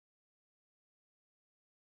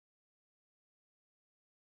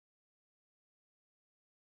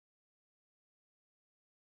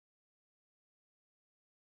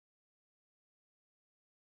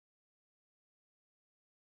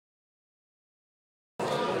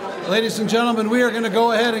Ladies and gentlemen, we are going to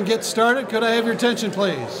go ahead and get started. Could I have your attention,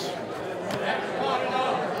 please?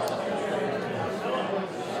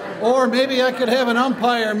 Or maybe I could have an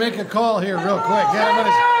umpire make a call here real quick.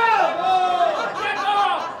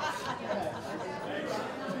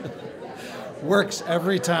 Works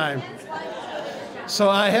every time. So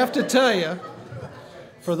I have to tell you,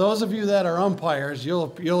 for those of you that are umpires,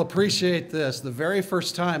 you'll appreciate this. The very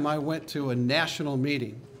first time I went to a national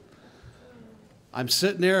meeting, I'm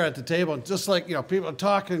sitting there at the table, just like, people are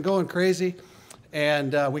talking, going crazy,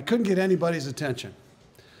 and we couldn't get anybody's attention.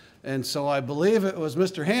 And so I believe it was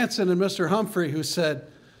Mr. Hanson and Mr. Humphrey who said,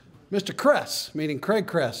 Mr. Kress, meaning Craig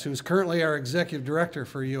Kress, who's currently our executive director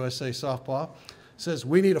for USA Softball, says,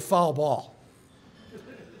 we need a foul ball.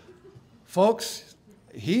 Folks,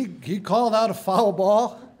 he called out a foul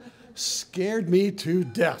ball, scared me to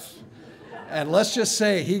death. And let's just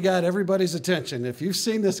say he got everybody's attention. If you've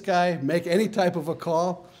seen this guy make any type of a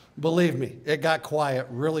call, believe me, it got quiet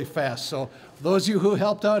really fast. So for those of you who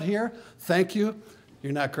helped out here, thank you.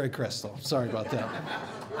 You're not Craig Kress, though. Sorry about that.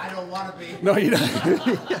 I don't want to be. No, you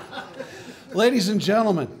don't. Ladies and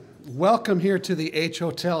gentlemen, welcome here to the H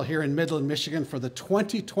Hotel here in Midland, Michigan for the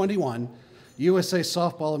 2021 USA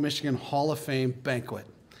Softball of Michigan Hall of Fame banquet.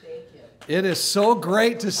 Thank you. It is so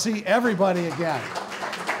great to see everybody again.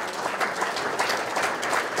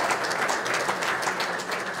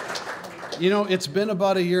 It's been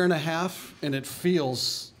about a year and a half, and it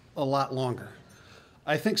feels a lot longer.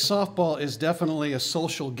 I think softball is definitely a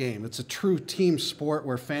social game. It's a true team sport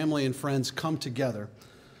where family and friends come together,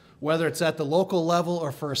 whether it's at the local level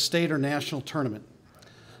or for a state or national tournament.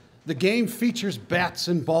 The game features bats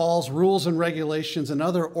and balls, rules and regulations, and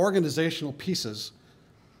other organizational pieces,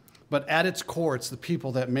 but at its core, it's the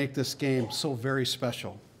people that make this game so very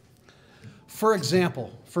special. For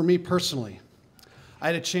example, for me personally, I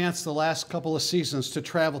had a chance the last couple of seasons to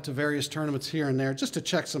travel to various tournaments here and there just to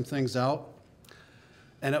check some things out.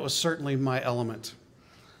 And it was certainly my element.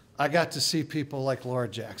 I got to see people like Laura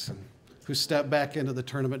Jackson, who stepped back into the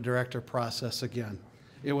tournament director process again.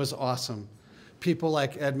 It was awesome. People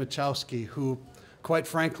like Ed Machowski, who, quite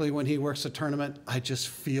frankly, when he works a tournament, I just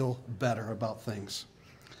feel better about things.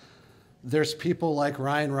 There's people like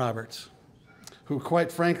Ryan Roberts, who,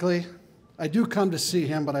 quite frankly, I do come to see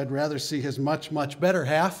him, but I'd rather see his much, much better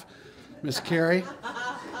half, Miss Carrie.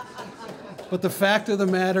 But the fact of the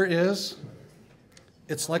matter is,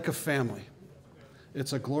 it's like a family.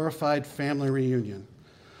 It's a glorified family reunion.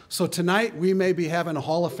 So tonight, we may be having a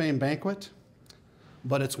Hall of Fame banquet,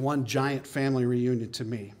 but it's one giant family reunion to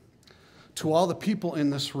me. To all the people in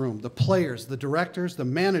this room, the players, the directors, the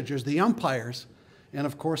managers, the umpires, and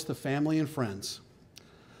of course, the family and friends.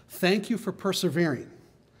 Thank you for persevering,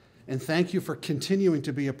 and thank you for continuing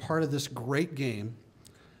to be a part of this great game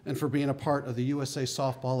and for being a part of the USA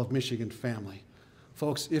Softball of Michigan family.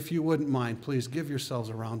 Folks, if you wouldn't mind, please give yourselves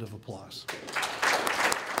a round of applause.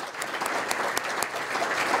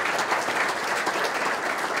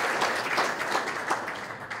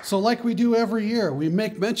 So like we do every year, we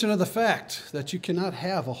make mention of the fact that you cannot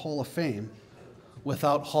have a Hall of Fame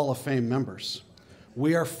without Hall of Fame members.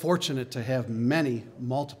 We are fortunate to have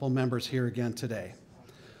multiple members here again today.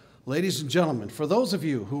 Ladies and gentlemen, for those of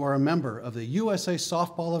you who are a member of the USA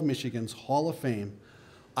Softball of Michigan's Hall of Fame,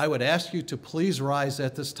 I would ask you to please rise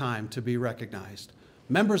at this time to be recognized.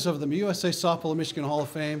 Members of the USA Softball of Michigan Hall of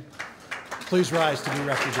Fame, please rise to be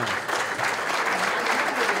recognized.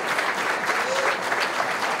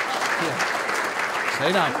 Yeah.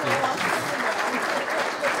 Stay down, please.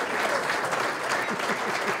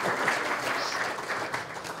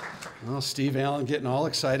 Oh, Steve Allen getting all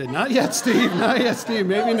excited. Not yet, Steve. Not yet, Steve.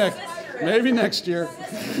 Maybe next year.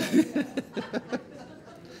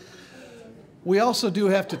 We also do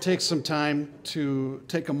have to take some time to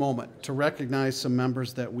take a moment to recognize some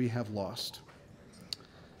members that we have lost.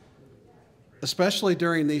 Especially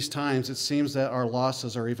during these times, it seems that our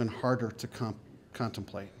losses are even harder to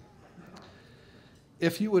contemplate.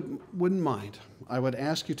 If you wouldn't mind, I would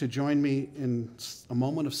ask you to join me in a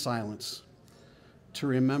moment of silence to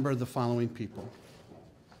remember the following people: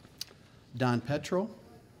 Don Petro,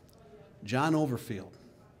 John Overfield,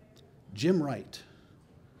 Jim Wright,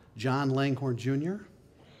 John Langhorne Jr.,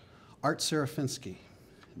 Art Serafinsky,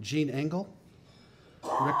 Gene Engel,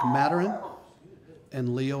 Rick Maturin,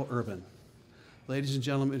 and Leo Urban. Ladies and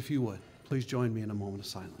gentlemen, if you would, please join me in a moment of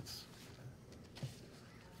silence.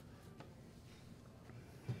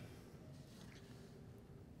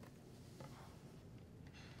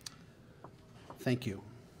 Thank you.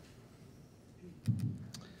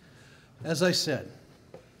 As I said,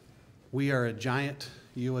 we are a giant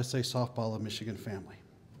USA Softball of Michigan family.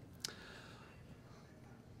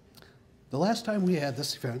 The last time we had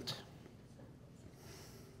this event,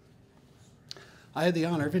 I had the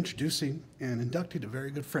honor of introducing and inducting a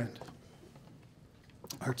very good friend,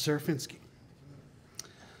 Art Serafinsky.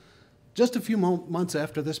 Just a few months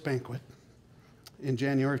after this banquet, in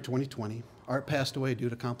January of 2020, Art passed away due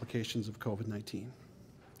to complications of COVID-19.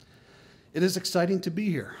 It is exciting to be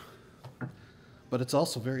here, but it's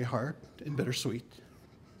also very hard and bittersweet.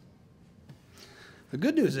 The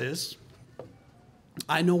good news is,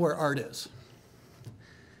 I know where Art is.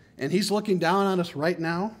 And he's looking down on us right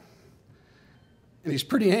now, and he's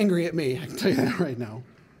pretty angry at me, I can tell you that right now.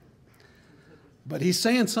 But he's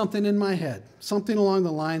saying something in my head, something along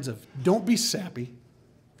the lines of, don't be sappy,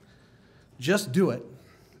 just do it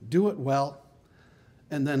well,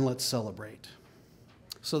 and then let's celebrate.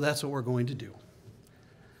 So that's what we're going to do.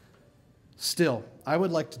 Still, I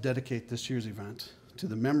would like to dedicate this year's event to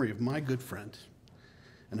the memory of my good friend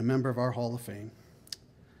and a member of our Hall of Fame,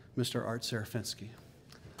 Mr. Art Serafinsky.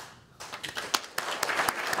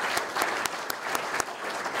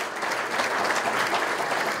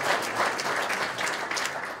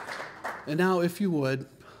 And now, if you would,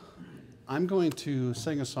 I'm going to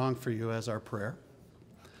sing a song for you as our prayer.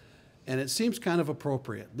 And it seems kind of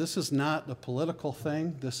appropriate. This is not a political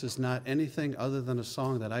thing. This is not anything other than a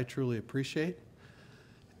song that I truly appreciate.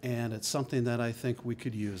 And it's something that I think we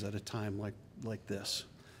could use at a time like this.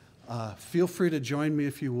 Feel free to join me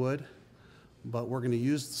if you would. But we're going to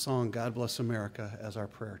use the song God Bless America as our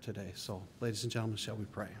prayer today. So, ladies and gentlemen, shall we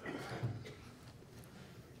pray?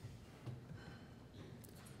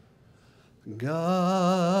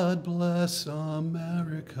 God bless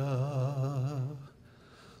America,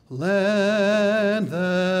 land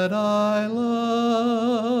that I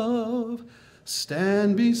love.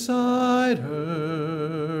 Stand beside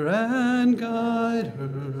her and guide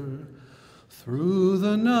her through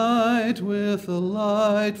the night with a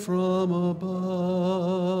light from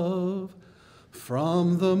above.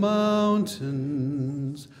 From the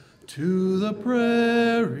mountains to the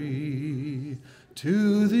prairie,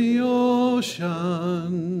 to the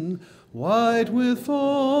ocean, white with foam.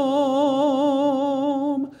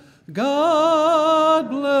 God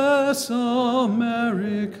bless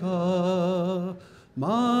America,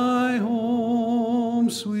 my home,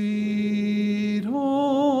 sweet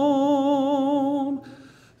home.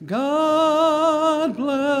 God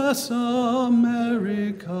bless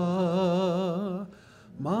America,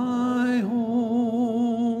 my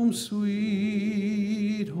home,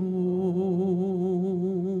 sweet home.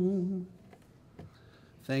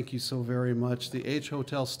 Thank you so very much. The H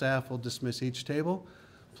Hotel staff will dismiss each table.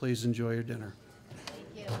 Please enjoy your dinner.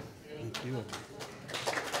 Thank you. Thank you.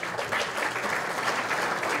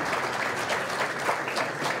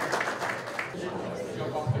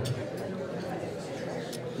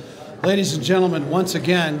 Ladies and gentlemen, once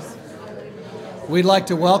again, we'd like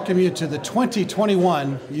to welcome you to the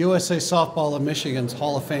 2021 USA Softball of Michigan's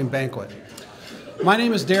Hall of Fame banquet. My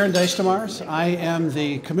name is Darren Dijstemars. I am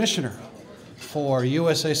the commissioner for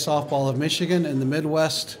USA Softball of Michigan and the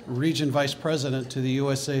Midwest Region Vice President to the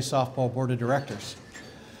USA Softball Board of Directors.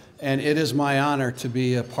 And it is my honor to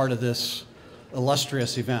be a part of this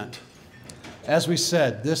illustrious event. As we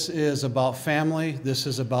said, this is about family, this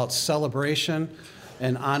is about celebration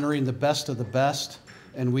and honoring the best of the best,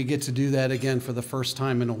 and we get to do that again for the first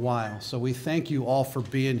time in a while. So we thank you all for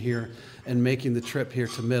being here and making the trip here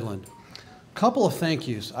to Midland. A couple of thank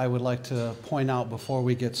yous I would like to point out before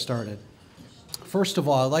we get started. First of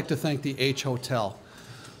all, I'd like to thank the H Hotel.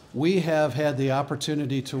 We have had the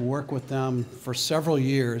opportunity to work with them for several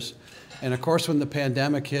years, and of course when the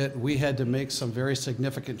pandemic hit, we had to make some very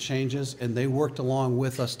significant changes, and they worked along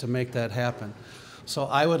with us to make that happen. So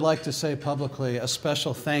I would like to say publicly a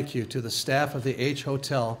special thank you to the staff of the H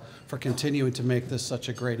Hotel for continuing to make this such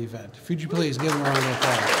a great event. If you please give them a round of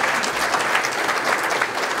applause.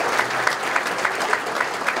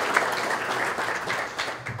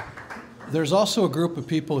 There's also a group of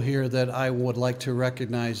people here that I would like to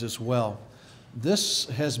recognize as well. This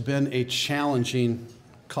has been a challenging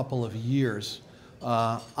couple of years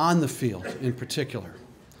on the field in particular.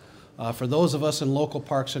 For those of us in local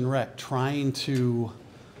parks and rec, trying to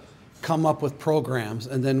come up with programs,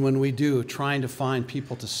 and then when we do, trying to find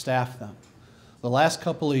people to staff them. The last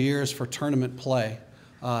couple of years for tournament play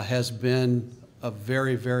has been a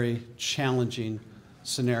very, very challenging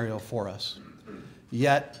scenario for us.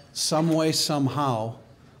 Yet, some way, somehow,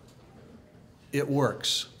 it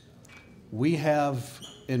works. We have,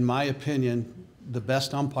 in my opinion, the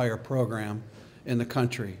best umpire program in the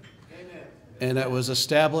country. Amen. And it was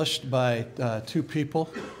established by two people,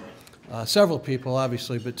 several people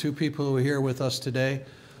obviously, but two people who are here with us today,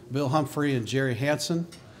 Bill Humphrey and Jerry Hansen.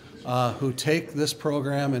 who take this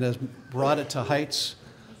program and has brought it to heights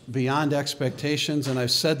beyond expectations. And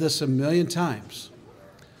I've said this a million times.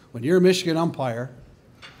 When you're a Michigan umpire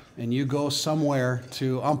and you go somewhere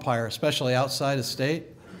to umpire, especially outside of state,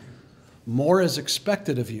 more is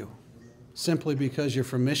expected of you simply because you're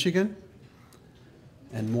from Michigan,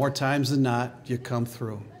 and more times than not, you come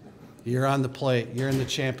through. You're on the plate, you're in the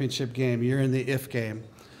championship game, you're in the if game.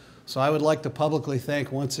 So I would like to publicly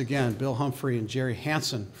thank once again Bill Humphrey and Jerry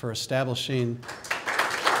Hansen for establishing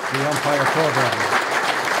the umpire program.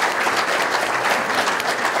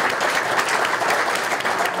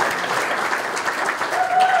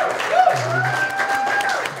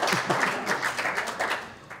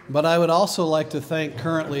 But I would also like to thank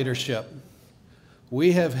current leadership.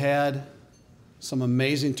 We have had some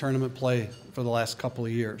amazing tournament play for the last couple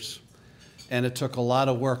of years. And it took a lot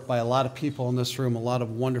of work by a lot of people in this room, a lot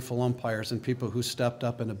of wonderful umpires and people who stepped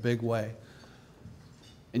up in a big way.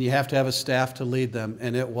 And you have to have a staff to lead them,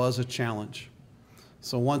 and it was a challenge.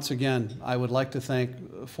 So once again, I would like to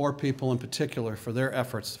thank 4 people in particular for their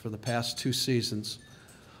efforts for the past 2 seasons.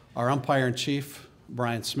 Our umpire-in-chief,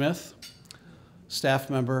 Brian Smith, staff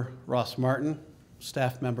member Ross Martin,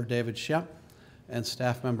 staff member David Shemp, and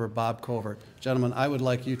staff member Bob Covert. Gentlemen, I would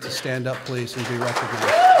like you to stand up, please, and be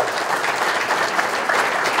recognized.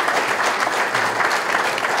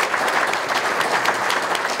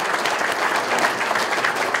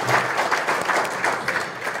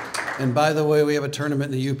 And by the way, we have a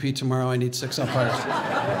tournament in the UP tomorrow. I need 6 umpires.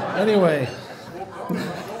 Anyway.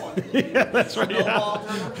 Yeah, that's right.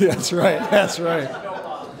 Yeah. That's right. That's right.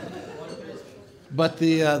 But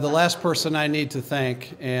the last person I need to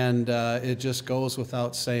thank, and it just goes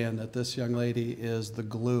without saying that this young lady is the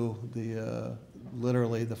glue,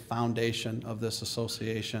 literally the foundation of this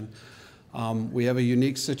association. We have a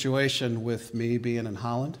unique situation with me being in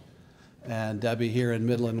Holland and Debbie here in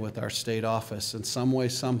Midland with our state office. In some way,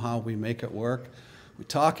 somehow, we make it work. We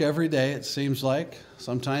talk every day, it seems like,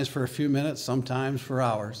 sometimes for a few minutes, sometimes for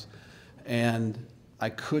hours. And I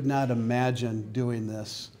could not imagine doing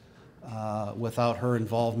this without her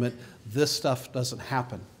involvement. This stuff doesn't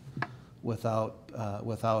happen without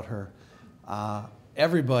her.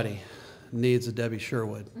 Everybody needs a Debbie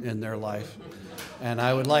Sherwood in their life. And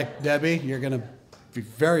I would like, Debbie, you're going to be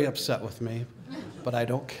very upset with me, but I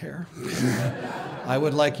don't care. I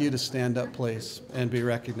would like you to stand up, please, and be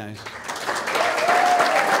recognized.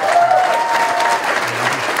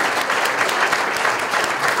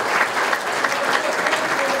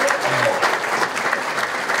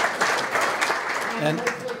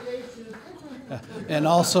 And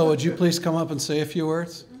also, would you please come up and say a few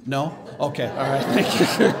words? No? Okay, all right, thank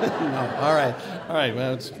you. No, all right,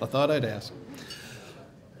 well, I thought I'd ask.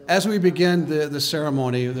 As we begin the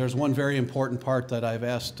ceremony, there's one very important part that I've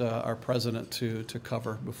asked our president to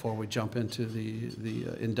cover before we jump into the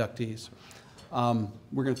inductees.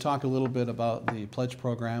 We're going to talk a little bit about the pledge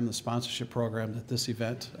program, the sponsorship program that this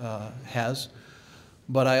event has.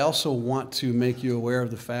 But I also want to make you aware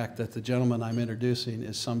of the fact that the gentleman I'm introducing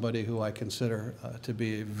is somebody who I consider to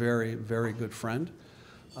be a very, very good friend,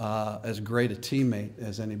 as great a teammate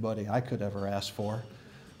as anybody I could ever ask for.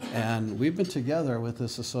 And we've been together with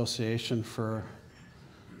this association for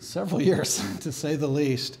several years, to say the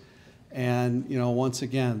least. And, you know, once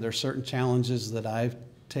again, there are certain challenges that I've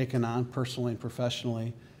taken on personally and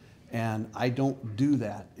professionally. And I don't do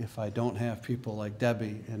that if I don't have people like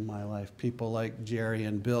Debbie in my life, people like Jerry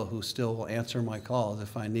and Bill who still will answer my calls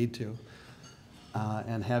if I need to,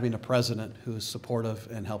 and having a president who is supportive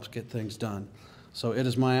and helps get things done. So it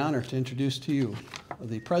is my honor to introduce to you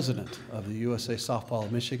the president of the USA Softball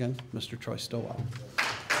of Michigan, Mr. Troy Stowell.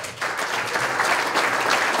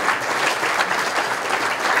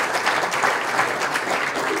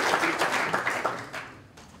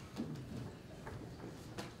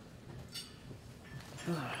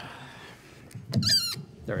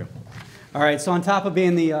 There we go. All right, so on top of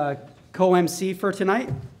being the co-MC for tonight,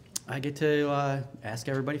 I get to ask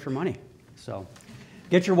everybody for money. So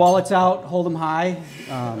get your wallets out, hold them high.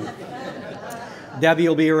 Debbie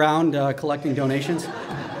will be around collecting donations.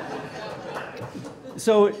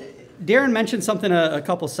 So Darren mentioned something a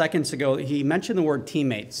couple seconds ago. He mentioned the word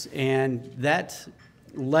teammates, and that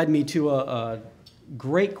led me to a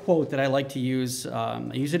great quote that I like to use.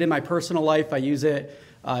 I use it in my personal life, I use it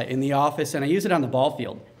in the office, and I use it on the ball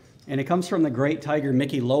field. And it comes from the great Tiger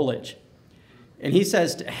Mickey Lolich. And he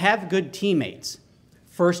says, to have good teammates,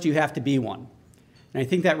 first you have to be one. And I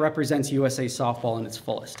think that represents USA Softball in its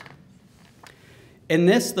fullest. In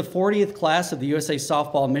this, the 40th class of the USA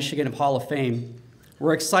Softball Michigan Hall of Fame,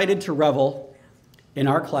 we're excited to revel in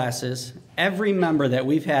our classes, every member that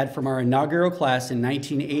we've had from our inaugural class in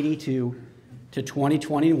 1982 to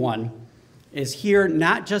 2021 is here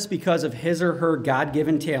not just because of his or her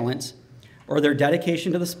God-given talents or their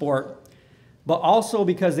dedication to the sport, but also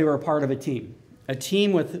because they were a part of a team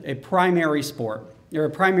with a primary sport, or a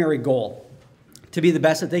primary goal, to be the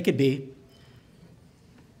best that they could be,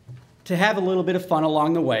 to have a little bit of fun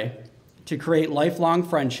along the way, to create lifelong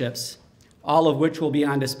friendships, all of which will be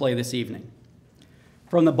on display this evening.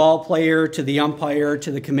 From the ball player to the umpire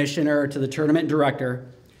to the commissioner to the tournament director,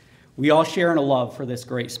 we all share in a love for this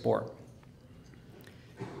great sport.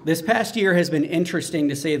 This past year has been interesting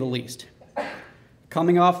to say the least.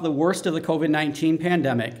 Coming off the worst of the COVID-19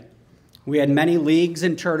 pandemic, we had many leagues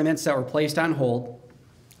and tournaments that were placed on hold.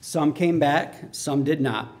 Some came back, some did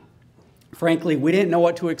not. Frankly, we didn't know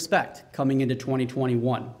what to expect coming into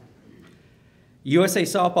 2021. USA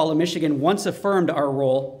Softball of Michigan once affirmed our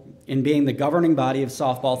role in being the governing body of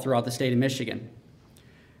softball throughout the state of Michigan.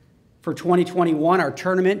 For 2021, our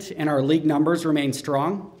tournament and our league numbers remain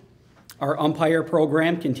strong. Our umpire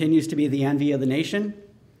program continues to be the envy of the nation,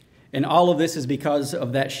 and all of this is because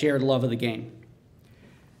of that shared love of the game.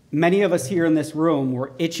 Many of us here in this room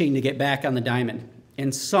were itching to get back on the diamond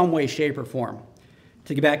in some way, shape, or form,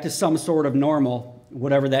 to get back to some sort of normal,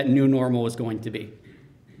 whatever that new normal was going to be.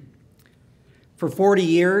 For 40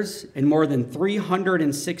 years, and more than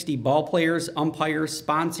 360 ball players, umpires,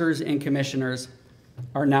 sponsors, and commissioners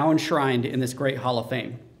are now enshrined in this great Hall of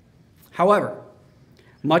Fame. However,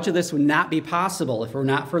 much of this would not be possible if it were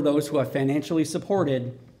not for those who have financially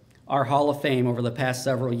supported our Hall of Fame over the past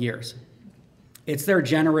several years. It's their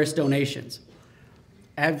generous donations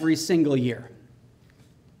every single year.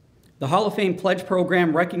 The Hall of Fame Pledge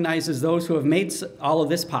Program recognizes those who have made all of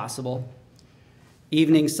this possible.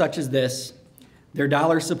 Evenings such as this, their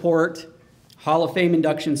dollar support, Hall of Fame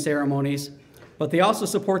induction ceremonies, but they also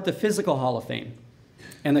support the physical Hall of Fame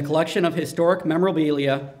and the collection of historic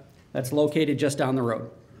memorabilia that's located just down the road.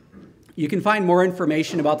 You can find more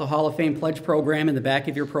information about the Hall of Fame Pledge Program in the back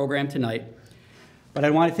of your program tonight, but I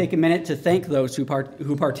want to take a minute to thank those who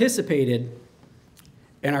participated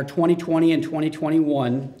in our 2020 and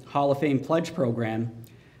 2021 Hall of Fame Pledge Program.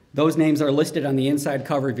 Those names are listed on the inside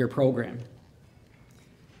cover of your program.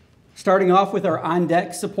 Starting off with our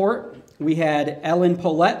on-deck support, we had Ellen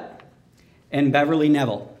Paulette and Beverly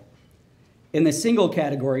Neville. In the single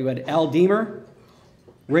category, we had Al Deemer,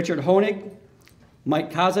 Richard Honig,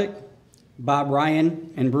 Mike Kozik, Bob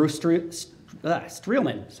Ryan, and Bruce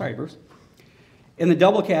Streelman. Sorry, Bruce. In the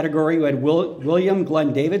double category, we had William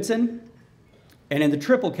Glenn Davidson, and in the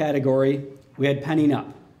triple category, we had Penny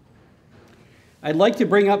Nupp. I'd like to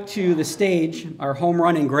bring up to the stage our home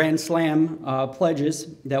run and grand slam pledges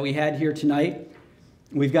that we had here tonight.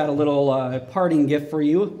 We've got a little parting gift for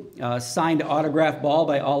you, a signed autograph ball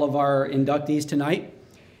by all of our inductees tonight.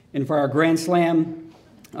 And for our grand slam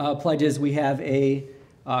pledges, we have a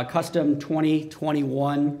custom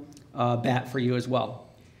 2021 bat for you as well.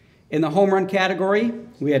 In the home run category,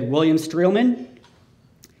 we had William Streelman.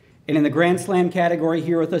 And in the grand slam category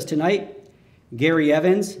here with us tonight, Gary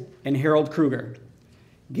Evans and Harold Kruger.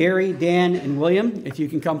 Gary, Dan, and William, if you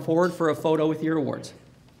can come forward for a photo with your awards.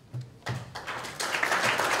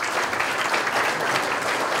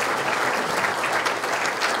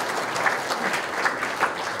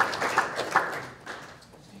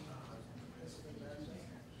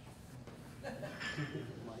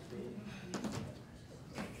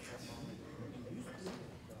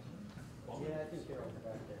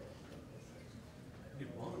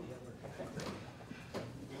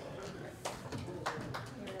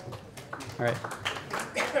 All right.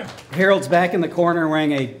 Harold's back in the corner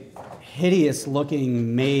wearing a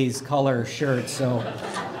hideous-looking maize color shirt, so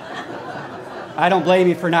I don't blame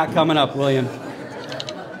you for not coming up, William.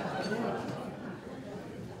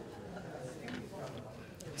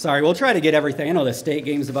 Sorry, we'll try to get everything. I know the state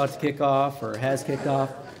game's about to kick off or has kicked off.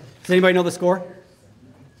 Does anybody know the score?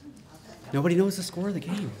 Nobody knows the score of the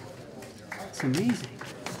game. It's amazing.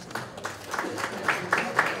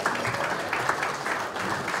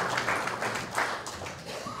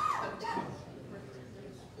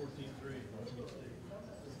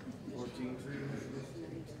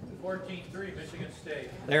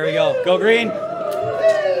 There we go. Go Green.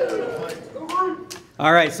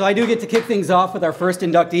 All right, so I do get to kick things off with our first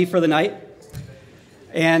inductee for the night.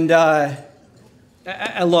 And I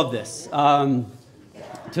love this.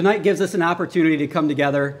 Tonight gives us an opportunity to come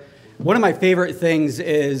together. One of my favorite things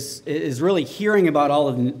is really hearing about all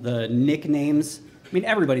of the nicknames. I mean,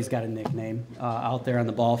 everybody's got a nickname out there on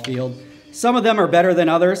the ball field. Some of them are better than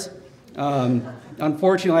others.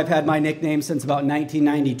 Unfortunately, I've had my nickname since about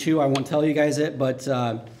 1992. I won't tell you guys it, but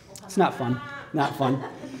it's not fun. Not fun.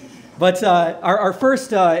 But our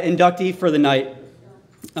first inductee for the night,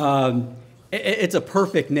 it's a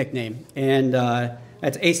perfect nickname, and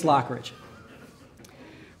that's Ace Lockridge.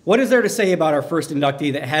 What is there to say about our first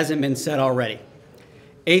inductee that hasn't been said already?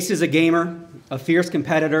 Ace is a gamer, a fierce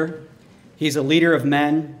competitor. He's a leader of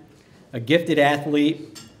men, a gifted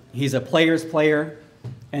athlete. He's a player's player.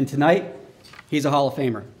 And tonight, he's a Hall of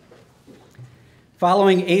Famer.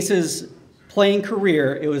 Following Ace's playing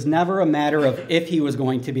career, it was never a matter of if he was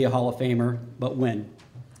going to be a Hall of Famer, but when.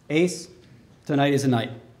 Ace, tonight is a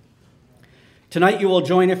night. Tonight you will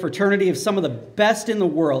join a fraternity of some of the best in the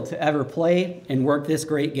world to ever play and work this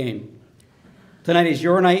great game. Tonight is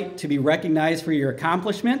your night to be recognized for your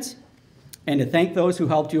accomplishments and to thank those who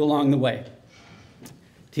helped you along the way.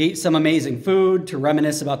 To eat some amazing food, to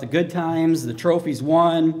reminisce about the good times, the trophies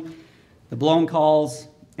won, the blown calls,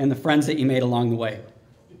 and the friends that you made along the way.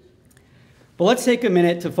 But let's take a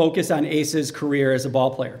minute to focus on Ace's career as a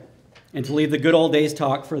ball player and to leave the good old days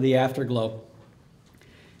talk for the afterglow.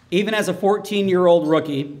 Even as a 14-year-old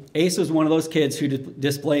rookie, Ace was one of those kids who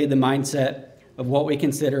displayed the mindset of what we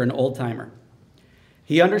consider an old-timer.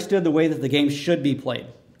 He understood the way that the game should be played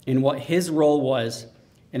and what his role was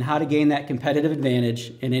and how to gain that competitive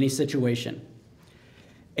advantage in any situation.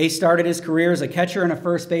 Ace started his career as a catcher and a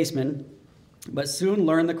first baseman, but soon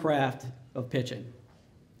learned the craft of pitching.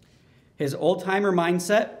 His old-timer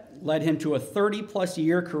mindset led him to a 30-plus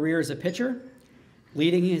year career as a pitcher,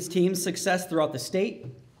 leading his team's success throughout the state,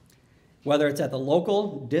 whether it's at the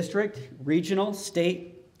local, district, regional,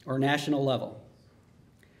 state, or national level.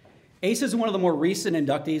 Ace is one of the more recent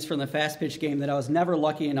inductees from the fast pitch game that I was never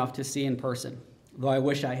lucky enough to see in person, though I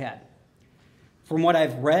wish I had. From what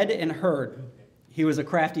I've read and heard, he was a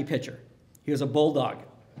crafty pitcher. He was a bulldog.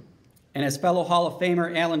 And as fellow Hall of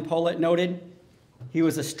Famer Alan Pollitt noted, he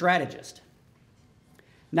was a strategist.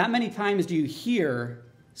 Not many times do you hear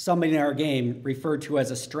somebody in our game referred to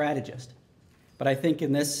as a strategist, but I think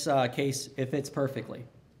in this case, it fits perfectly.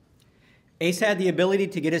 Ace had the ability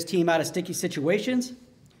to get his team out of sticky situations,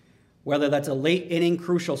 whether that's a late inning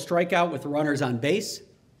crucial strikeout with runners on base,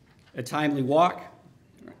 a timely walk,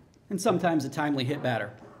 and sometimes a timely hit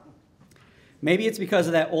batter. Maybe it's because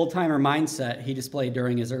of that old-timer mindset he displayed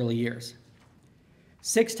during his early years.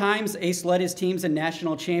 6 times, Ace led his teams in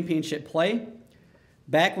national championship play,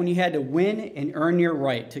 back when you had to win and earn your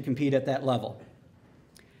right to compete at that level.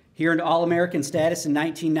 He earned All-American status in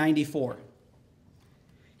 1994.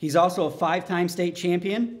 He's also a 5-time state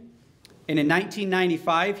champion, and in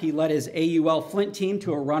 1995, he led his AUL Flint team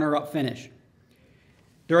to a runner-up finish.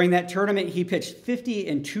 During that tournament, he pitched 50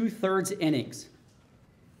 2/3 innings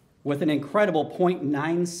with an incredible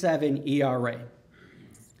 .97 ERA.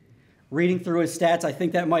 Reading through his stats, I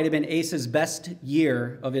think that might have been Ace's best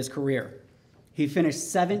year of his career. He finished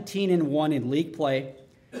 17-1 in league play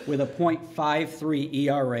with a .53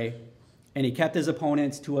 ERA, and he kept his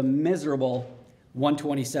opponents to a miserable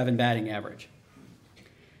 127 batting average.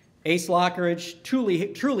 Ace Lockridge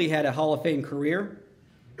truly had a Hall of Fame career.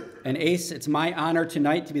 And Ace, it's my honor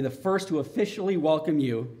tonight to be the first to officially welcome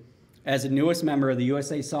you as the newest member of the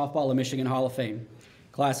USA Softball of Michigan Hall of Fame,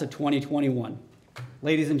 class of 2021.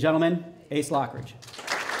 Ladies and gentlemen, Ace Lockridge.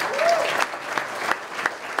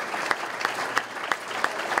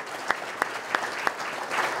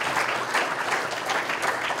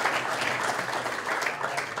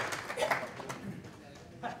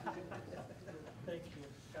 Thank you.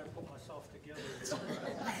 Got to put myself together.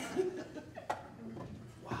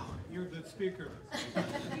 Wow, you're a good speaker.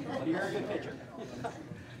 You're a good pitcher.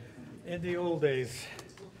 In the old days,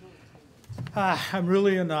 I'm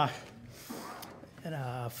really in a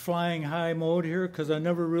flying high mode here because I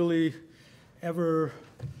never really ever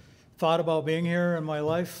thought about being here in my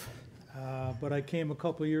life. But I came a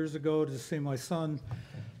couple years ago to see my son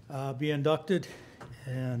be inducted,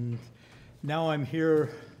 and now I'm here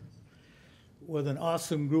with an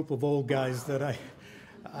awesome group of old guys that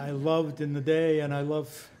I loved in the day and I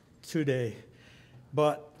love today.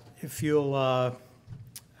 But if you'll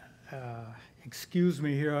excuse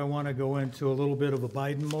me here, I want to go into a little bit of a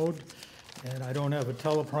Biden mode. And I don't have a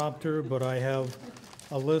teleprompter, but I have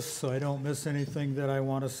a list so I don't miss anything that I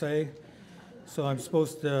want to say. So I'm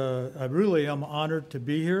supposed to, I really am honored to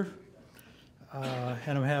be here.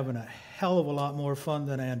 And I'm having a hell of a lot more fun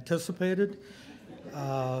than I anticipated.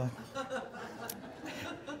 And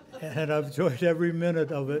I've enjoyed every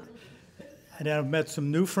minute of it. And I've met some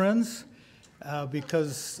new friends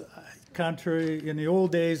because contrary, in the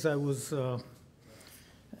old days, I was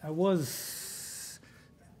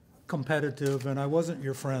competitive and I wasn't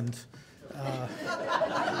your friend.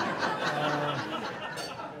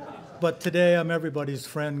 But today I'm everybody's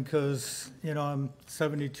friend because, you know, I'm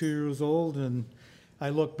 72 years old and I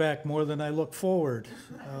look back more than I look forward.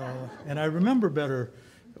 And I remember better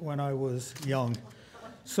when I was young.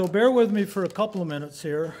 So bear with me for a couple of minutes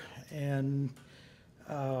here, and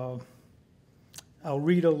I'll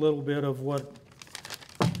read a little bit of what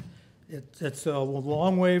it's a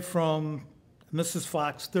long way from Mrs.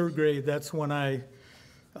 Fox, third grade. That's when I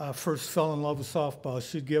first fell in love with softball.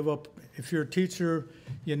 She'd give up. If you're a teacher,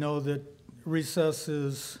 you know that recess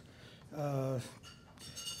is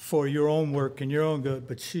for your own work and your own good.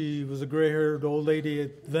 But she was a gray-haired old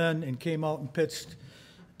lady then and came out and pitched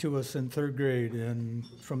to us in third grade. And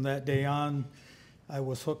from that day on, I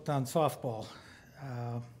was hooked on softball.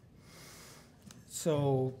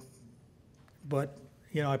 But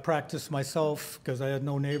you know, I practiced myself because I had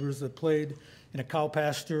no neighbors that played in a cow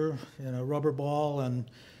pasture, and a rubber ball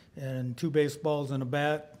and two baseballs and a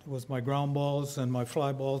bat was my ground balls, and my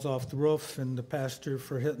fly balls off the roof, and the pasture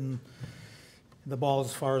for hitting the ball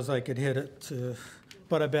as far as I could hit it.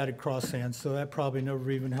 But I batted cross-hand, so that probably never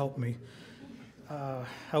even helped me.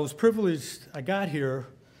 I was privileged. I got here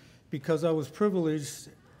because I was privileged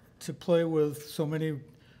to play with so many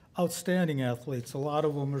outstanding athletes. A lot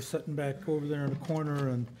of them are sitting back over there in the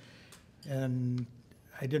corner, and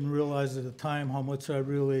I didn't realize at the time how much I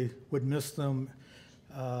really would miss them,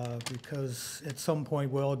 because at some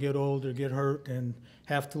point we'll all get old or get hurt and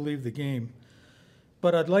have to leave the game.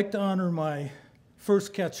 But I'd like to honor my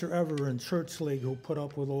first catcher ever in Church League who put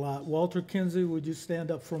up with a lot. Walter Kinsey, would you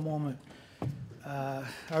stand up for a moment?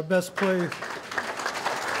 Our best play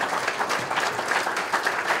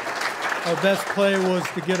was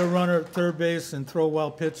to get a runner at third base and throw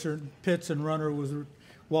while pitch and runner was,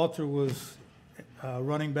 Walter was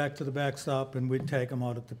running back to the backstop, and we'd take him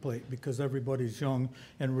out at the plate because everybody's young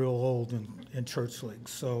and real old in Church League.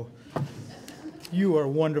 So you are a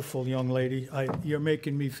wonderful young lady. You're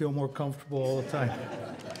making me feel more comfortable all the time.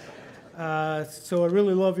 So I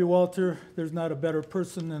really love you, Walter. There's not a better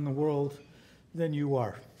person in the world than you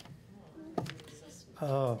are.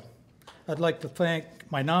 I'd like to thank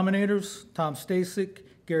my nominators, Tom Stasic,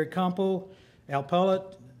 Gary Campo, Al Pellet,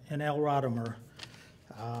 and Al Rodimer.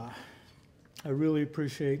 I really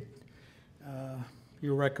appreciate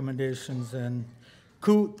your recommendations. And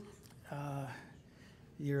Coot,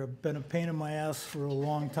 you've been a pain in my ass for a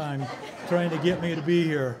long time trying to get me to be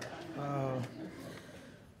here.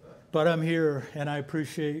 But I'm here, and I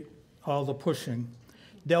appreciate all the pushing.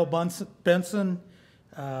 Del Benson,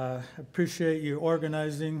 appreciate you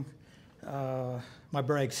organizing my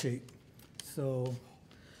brag sheet. So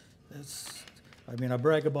I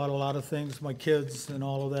brag about a lot of things, my kids and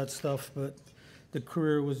all of that stuff, but the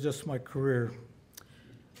career was just my career.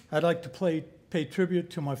 I'd like to pay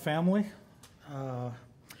tribute to my family.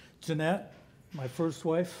 Jeanette, my first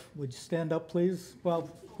wife, would you stand up, please? Well,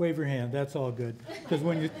 wave your hand, that's all good.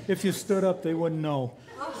 Because if you stood up, they wouldn't know.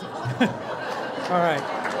 All right.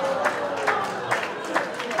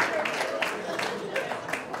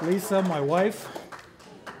 Lisa, my wife.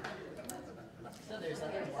 So there's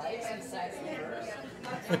other wives besides yours?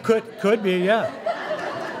 It could be, yeah.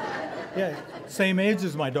 Yeah, same age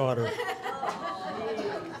as my daughter.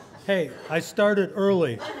 Hey, I started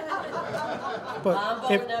early. But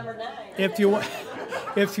if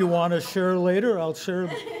you want to share later, I'll share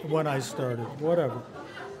when I started, whatever.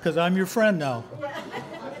 Because I'm your friend now.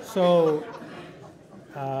 So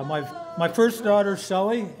my first daughter,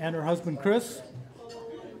 Shelley, and her husband, Chris.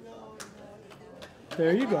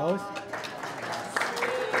 There you go.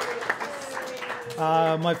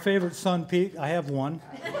 My favorite son, Pete. I have one.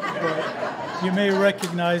 But you may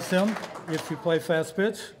recognize him if you play fast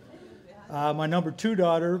pitch. My number 2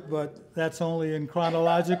 daughter, but that's only in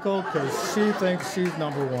chronological because she thinks she's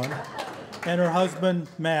number 1. And her husband,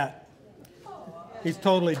 Matt. He's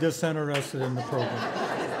totally disinterested in the program.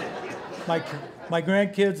 My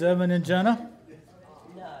grandkids, Evan and Jenna.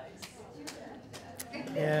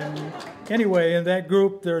 And anyway, in that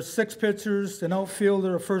group, there are 6 pitchers, an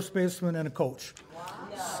outfielder, a first baseman, and a coach.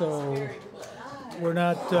 So we're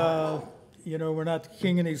not, we're not the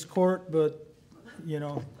king in his court, but,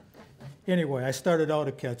 anyway, I started out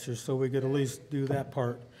a catcher, so we could at least do that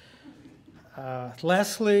part.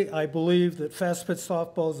 Lastly, I believe that fast pitch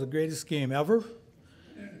softball is the greatest game ever.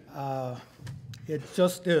 It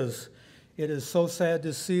just is. It is so sad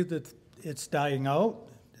to see that it's dying out.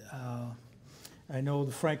 I know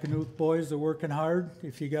the Frankenmuth boys are working hard.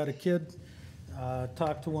 If you got a kid,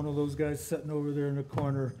 talk to one of those guys sitting over there in the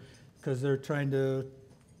corner because they're trying to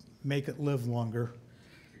make it live longer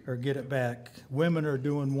or get it back. Women are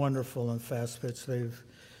doing wonderful in fast pitch.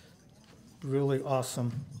 really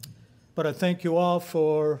awesome. But I thank you all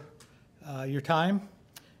for your time.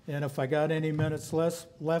 And if I got any minutes left,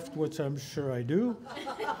 which I'm sure I do,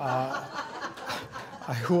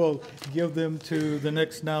 I will give them to the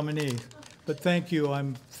next nominee. But thank you.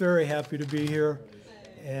 I'm very happy to be here.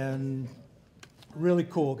 And really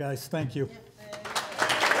cool, guys. Thank you.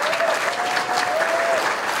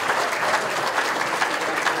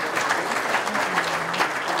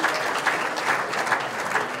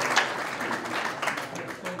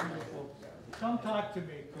 Come talk to me,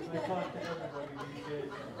 because I talk to everybody these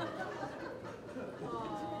days.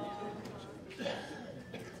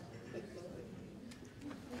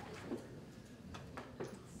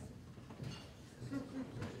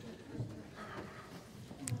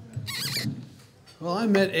 Well, I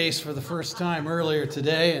met Ace for the first time earlier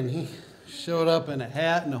today, and he showed up in a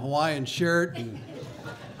hat and a Hawaiian shirt, and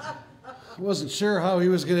I wasn't sure how he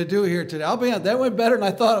was going to do here today. I'll be honest, that went better than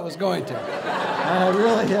I thought it was going to. I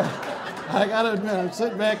really, I got to admit, I'm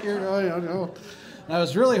sitting back here, and I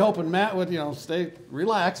was really hoping Matt would, stay,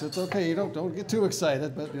 relax. It's okay, you don't get too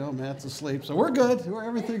excited, but, Matt's asleep, so we're good.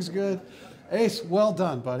 Everything's good. Ace, well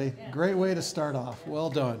done, buddy. Great way to start off.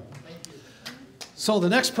 Well done. So the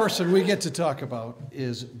next person we get to talk about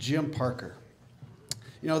is Jim Parker.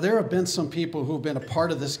 There have been some people who've been a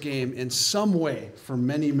part of this game in some way for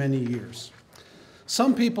many, many years.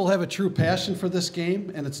 Some people have a true passion for this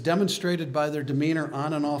game, and it's demonstrated by their demeanor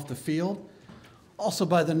on and off the field, also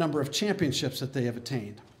by the number of championships that they have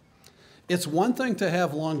attained. It's one thing to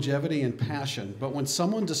have longevity and passion, but when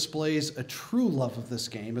someone displays a true love of this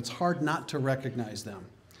game, it's hard not to recognize them.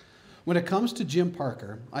 When it comes to Jim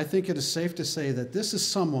Parker, I think it is safe to say that this is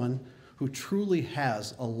someone who truly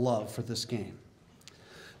has a love for this game.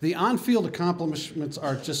 The on-field accomplishments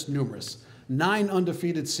are just numerous. 9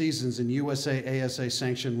 undefeated seasons in USA ASA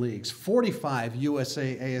sanctioned leagues, 45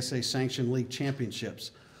 USA ASA sanctioned league championships,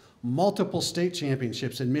 multiple state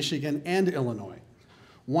championships in Michigan and Illinois,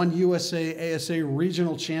 1 USA ASA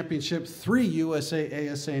regional championship, 3 USA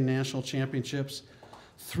ASA national championships,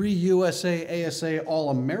 3 USA ASA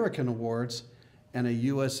All-American Awards, and a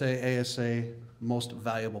USA ASA Most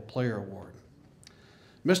Valuable Player Award.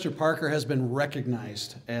 Mr. Parker has been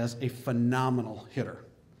recognized as a phenomenal hitter.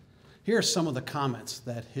 Here are some of the comments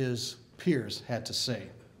that his peers had to say.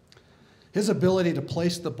 His ability to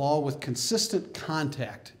place the ball with consistent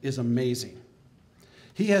contact is amazing.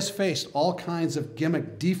 He has faced all kinds of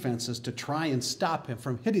gimmick defenses to try and stop him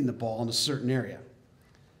from hitting the ball in a certain area.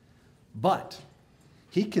 But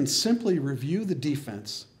he can simply review the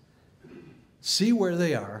defense, see where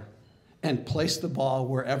they are, and place the ball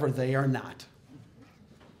wherever they are not.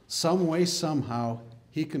 Some way, somehow,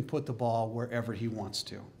 he can put the ball wherever he wants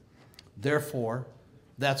to. Therefore,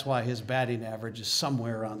 that's why his batting average is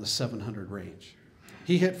somewhere around the 700 range.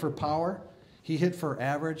 He hit for power, he hit for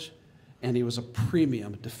average, and he was a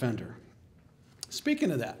premium defender.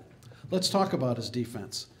 Speaking of that, let's talk about his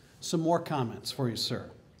defense. Some more comments for you,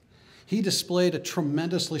 sir. He displayed a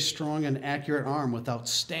tremendously strong and accurate arm with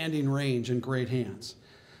outstanding range and great hands.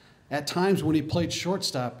 At times when he played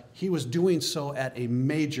shortstop, he was doing so at a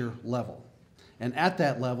major level. And at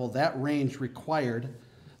that level, the range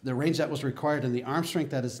that was required and the arm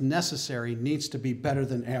strength that is necessary needs to be better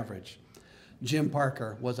than average. Jim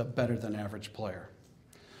Parker was a better than average player.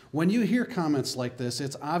 When you hear comments like this,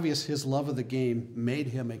 it's obvious his love of the game made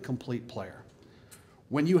him a complete player.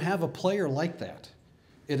 When you have a player like that,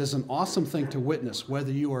 it is an awesome thing to witness,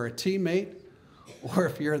 whether you are a teammate or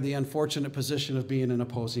if you're in the unfortunate position of being an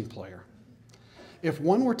opposing player. If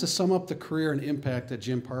one were to sum up the career and impact that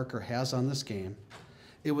Jim Parker has on this game,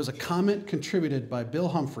 it was a comment contributed by Bill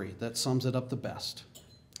Humphrey that sums it up the best.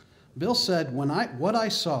 Bill said, what I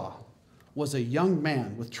saw was a young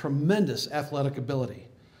man with tremendous athletic ability,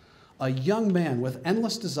 a young man with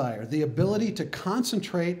endless desire, the ability to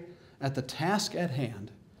concentrate at the task at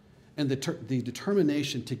hand, and the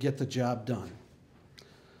determination to get the job done.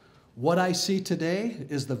 What I see today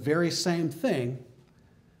is the very same thing,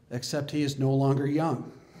 except he is no longer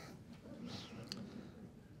young.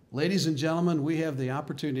 Ladies and gentlemen, we have the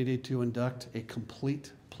opportunity to induct a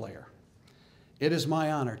complete player. It is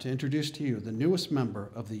my honor to introduce to you the newest member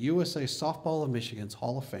of the USA Softball of Michigan's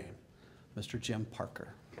Hall of Fame, Mr. Jim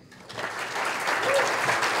Parker.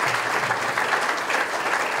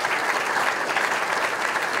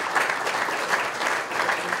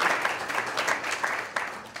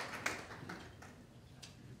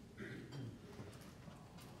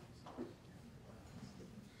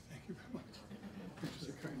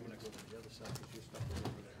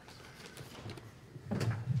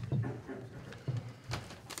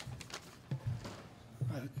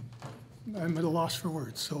 I'm at a loss for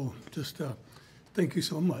words. So just thank you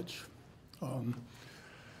so much.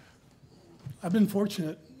 I've been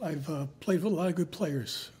fortunate. I've played with a lot of good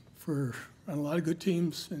players on a lot of good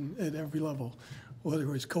teams and at every level, whether it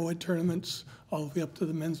was co-ed tournaments all the way up to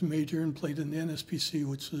the men's major, and played in the NSPC,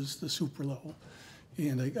 which is the super level.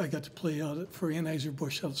 And I got to play for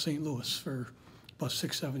Anheuser-Busch out of St. Louis for about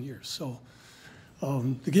 6-7 years. So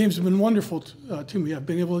the games have been wonderful to me. I've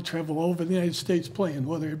been able to travel all over the United States playing,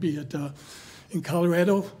 whether it be in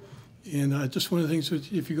Colorado. And just one of the things,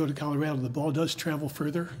 if you go to Colorado, the ball does travel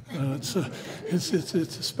further. It's a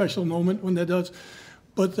special moment when that does.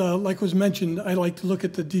 But like was mentioned, I like to look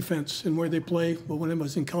at the defense and where they play. But when I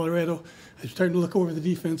was in Colorado, I started to look over the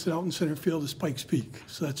defense, and out in center field is Pikes Peak.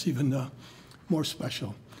 So that's even more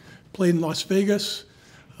special. Played in Las Vegas,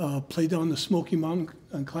 played down the Smoky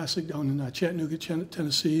Mountain Classic down in Chattanooga,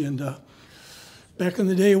 Tennessee. And back in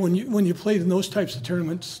the day when you played in those types of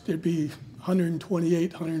tournaments, there'd be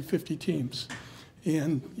 128, 150 teams.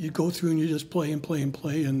 And you'd go through and you just play and play and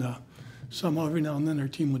play. And somehow every now and then our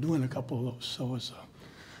team would win a couple of those. So it was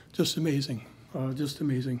just amazing, just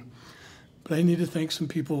amazing. But I need to thank some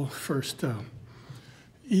people first.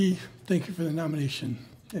 E, thank you for the nomination.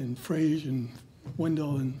 And Frage and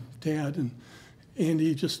Wendell and Dad and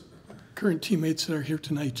Andy, just current teammates that are here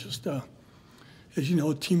tonight. Just as you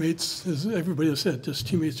know, teammates, as everybody has said, just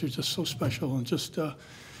teammates are just so special, and just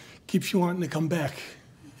keeps you wanting to come back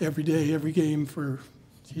every day, every game for,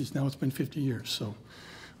 geez, now it's been 50 years. So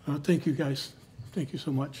thank you guys. Thank you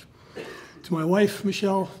so much. To my wife,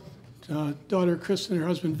 Michelle, daughter, Chris, and her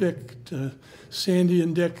husband, Vic, to Sandy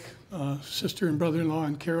and Dick, sister and brother-in-law,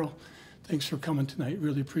 and Carol, thanks for coming tonight.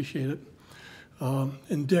 Really appreciate it.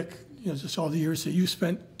 And Dick, just all the years that you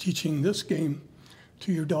spent teaching this game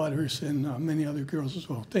to your daughters and many other girls as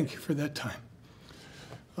well. Thank you for that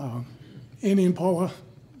time. Annie and Paula,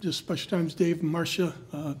 just special times. Dave and Marcia.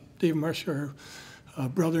 Dave and Marcia are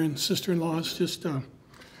brother and sister-in-laws. Just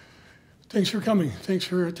thanks for coming. Thanks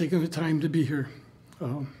for taking the time to be here.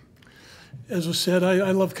 As was said,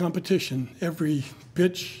 I love competition. Every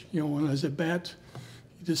pitch, when I was at bat,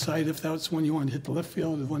 you decide if that's one you wanted to hit the left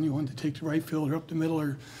field, or the one you wanted to take to right field, or up the middle,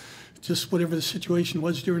 or just whatever the situation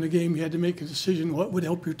was during the game. You had to make a decision what would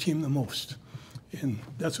help your team the most. And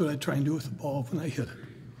that's what I try and do with the ball when I hit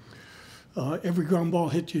it. Every ground ball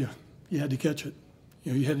hit you, you had to catch it.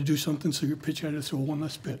 You had to do something, so your pitcher had to throw one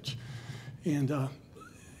less pitch. And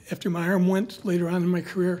after my arm went later on in my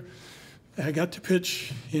career, I got to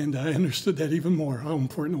pitch, and I understood that even more, how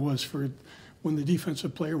important it was for when the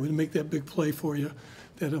defensive player would make that big play for you,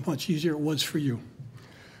 that how much easier it was for you.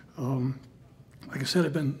 Like I said,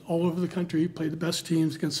 I've been all over the country, played the best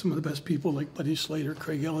teams against some of the best people like Buddy Slater,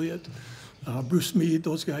 Craig Elliott, Bruce Meade,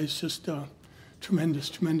 those guys, just tremendous,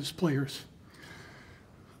 tremendous players.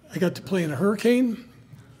 I got to play in a hurricane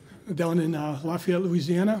down in Lafayette,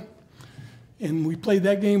 Louisiana. And we played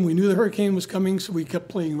that game. We knew the hurricane was coming, so we kept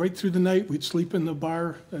playing right through the night. We'd sleep in the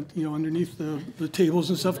bar, underneath the tables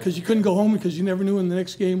and stuff, because you couldn't go home because you never knew when the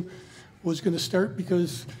next game was going to start,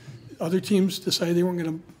 because other teams decided they weren't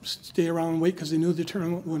going to stay around and wait because they knew the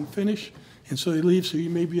tournament wouldn't finish, and so they leave, so you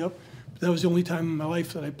may be up. But that was the only time in my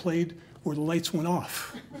life that I played where the lights went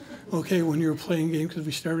off, okay, when you were playing games, because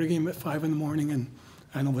we started a game at 5 in the morning, and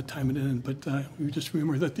I don't know what time it ended, but we just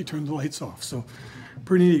remember that they turned the lights off. So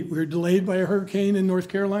pretty neat. We were delayed by a hurricane in North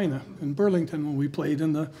Carolina, in Burlington, when we played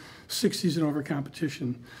in the 60s and over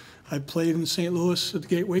competition. I played in St. Louis at the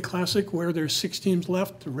Gateway Classic, where there's 6 teams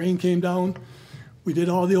left. The rain came down. We did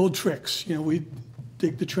all the old tricks. We'd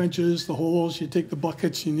dig the trenches, the holes, you take the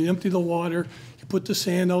buckets, and you empty the water, you put the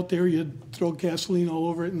sand out there, you'd throw gasoline all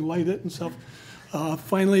over it and light it and stuff.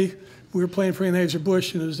 Finally, we were playing for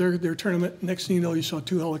Anheuser-Busch, and it was their tournament. Next thing you know, you saw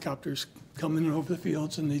 2 helicopters coming in over the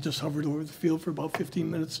fields, and they just hovered over the field for about 15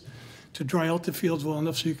 minutes to dry out the fields well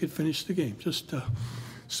enough so you could finish the game. Just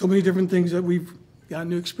so many different things that we've gotten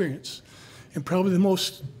to experience. And probably the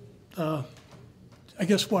most, I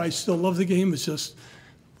guess why I still love the game is just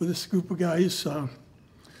with this group of guys.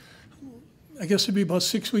 I guess it'd be about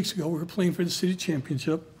 6 weeks ago, we were playing for the city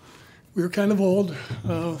championship. We were kind of old.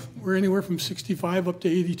 We're anywhere from 65 up to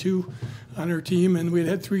 82 on our team, and we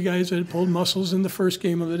had 3 guys that had pulled muscles in the first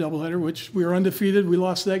game of the doubleheader, which we were undefeated. We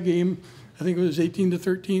lost that game. I think it was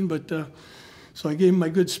 18-13, but so I gave them my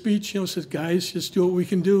good speech. Said, guys, just do what we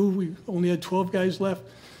can do. We only had 12 guys left,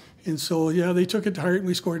 and so yeah, they took it to heart, and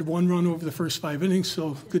we scored 1 run over the first 5 innings.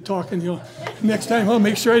 So good talking. Next time I'll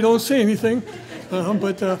make sure I don't say anything,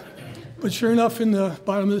 but. But sure enough, in the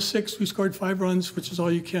bottom of the sixth, we scored 5 runs, which is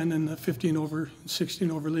all you can in the 15 over,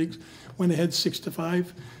 16 over leagues. Went ahead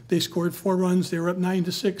 6-5. They scored 4 runs. They were up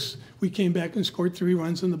 9-6. We came back and scored 3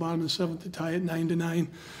 runs in the bottom of the seventh to tie it 9-9.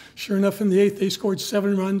 Sure enough, in the eighth, they scored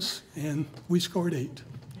 7 runs, and we scored 8.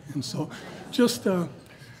 And so, just I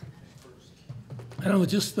don't know,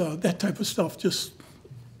 just that type of stuff just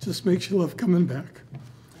makes you love coming back.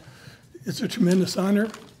 It's a tremendous honor.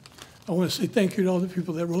 I want to say thank you to all the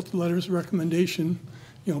people that wrote the letters of recommendation.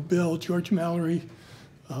 You know, Bill, George Mallory,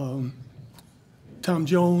 Tom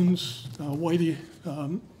Jones, Whitey,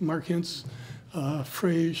 Mark Hintz,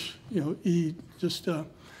 Frage, you know, E, just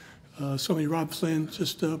so many, Rob Flynn,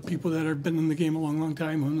 just people that have been in the game a long, long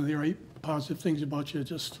time. When they write positive things about you, it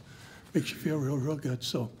just makes you feel real, real good.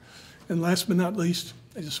 So, and last but not least,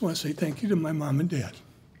 I just want to say thank you to my mom and dad.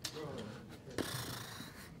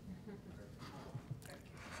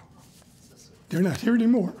 They're not here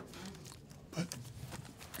anymore, but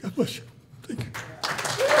God bless you. Thank you.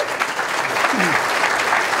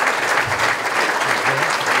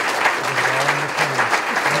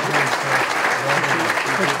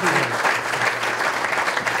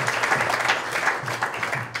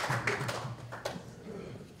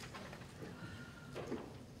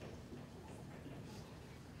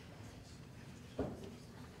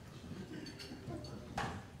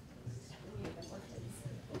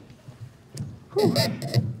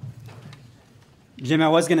 Jim, I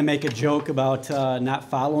was going to make a joke about not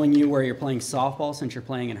following you where you're playing softball since you're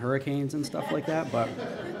playing in hurricanes and stuff like that, but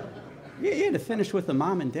you had to finish with the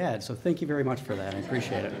mom and dad, so thank you very much for that. I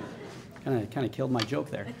appreciate it. Kind of killed my joke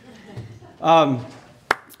there. All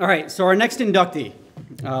right, so our next inductee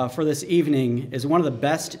for this evening is one of the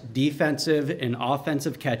best defensive and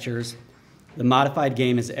offensive catchers the modified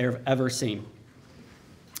game has ever seen.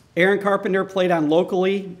 Aaron Carpenter played on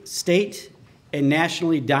locally, state, and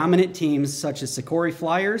nationally dominant teams such as Socorro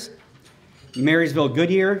Flyers, Marysville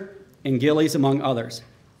Goodyear, and Gillies, among others.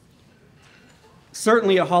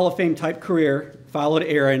 Certainly a Hall of Fame type career followed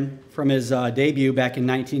Aaron from his debut back in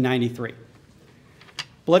 1993.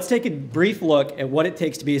 But let's take a brief look at what it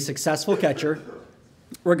takes to be a successful catcher,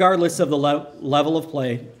 regardless of the level of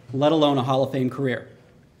play, let alone a Hall of Fame career.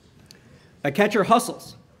 A catcher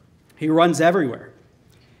hustles. He runs everywhere.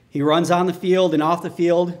 He runs on the field and off the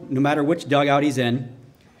field, no matter which dugout he's in.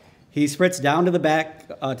 He sprints down to the back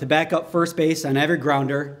to back up first base on every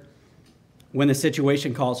grounder when the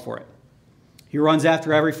situation calls for it. He runs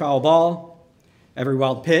after every foul ball, every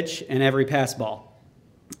wild pitch, and every pass ball.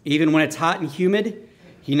 Even when it's hot and humid,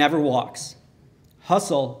 he never walks.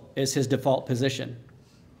 Hustle is his default position.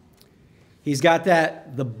 He's got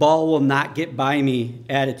that the ball will not get by me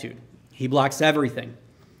attitude. He blocks everything.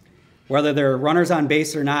 Whether there are runners on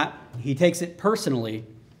base or not, he takes it personally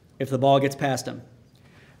if the ball gets past him.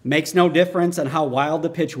 Makes no difference on how wild the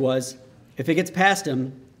pitch was. If it gets past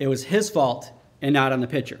him, it was his fault and not on the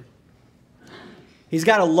pitcher. He's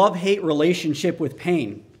got a love-hate relationship with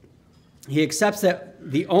pain. He accepts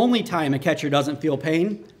that the only time a catcher doesn't feel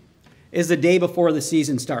pain is the day before the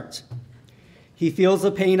season starts. He feels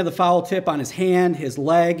the pain of the foul tip on his hand, his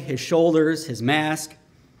leg, his shoulders, his mask,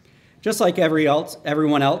 just like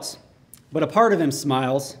everyone else. But a part of him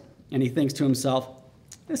smiles, and he thinks to himself,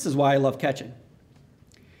 this is why I love catching.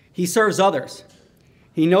 He serves others.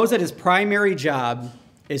 He knows that his primary job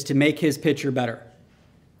is to make his pitcher better.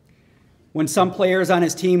 When some players on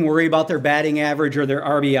his team worry about their batting average or their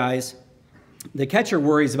RBIs, the catcher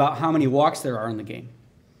worries about how many walks there are in the game.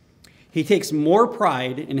 He takes more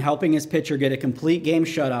pride in helping his pitcher get a complete game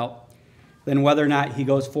shutout than whether or not he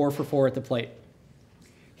goes 4 for 4 at the plate.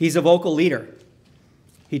 He's a vocal leader.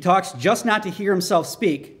 He talks just not to hear himself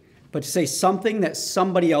speak, but to say something that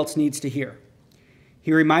somebody else needs to hear.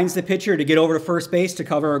 He reminds the pitcher to get over to first base to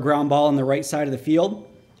cover a ground ball on the right side of the field.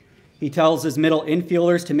 He tells his middle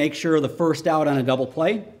infielders to make sure the first out on a double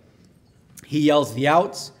play. He yells the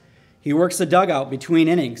outs. He works the dugout between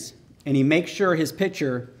innings, and he makes sure his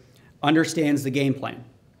pitcher understands the game plan.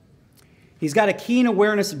 He's got a keen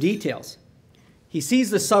awareness of details. He sees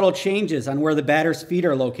the subtle changes on where the batter's feet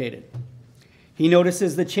are located. He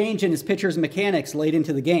notices the change in his pitcher's mechanics late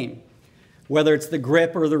into the game, whether it's the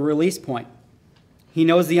grip or the release point. He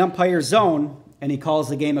knows the umpire's zone, and he calls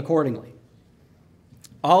the game accordingly.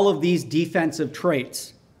 All of these defensive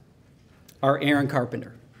traits are Aaron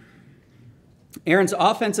Carpenter. Aaron's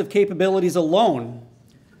offensive capabilities alone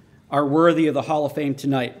are worthy of the Hall of Fame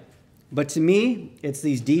tonight. But to me, it's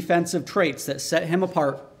these defensive traits that set him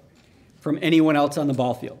apart from anyone else on the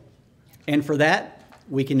ball field. And for that,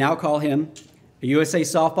 we can now call him a USA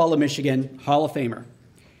Softball of Michigan Hall of Famer.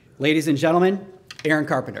 Ladies and gentlemen, Aaron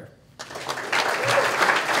Carpenter.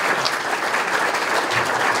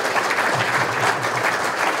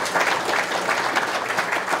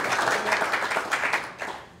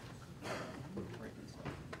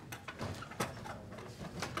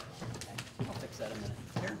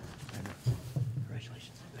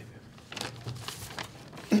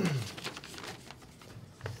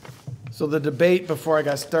 So the debate before I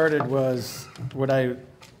got started was, would I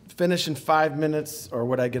finish in 5 minutes or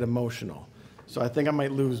would I get emotional? So I think I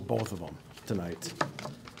might lose both of them tonight.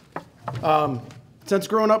 Since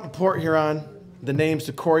growing up in Port Huron, the name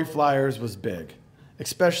Socorro Flyers was big,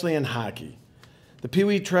 especially in hockey. The Pee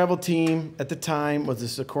Wee travel team at the time was the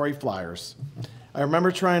Socorro Flyers. I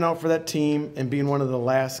remember trying out for that team and being one of the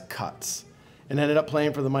last cuts, and ended up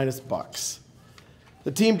playing for the Midas Bucks,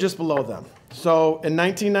 the team just below them. So in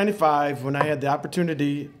 1995, when I had the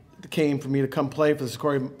opportunity came for me to come play for the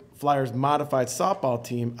Socorro Flyers modified softball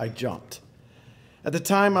team, I jumped. At the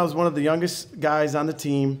time, I was one of the youngest guys on the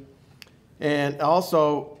team, and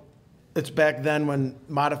also, it's back then when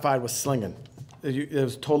modified was slinging. It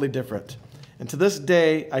was totally different. And to this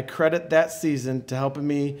day, I credit that season to helping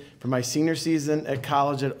me for my senior season at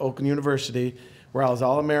college at Oakland University, where I was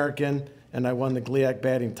All-American and I won the GLIAC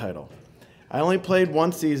batting title. I only played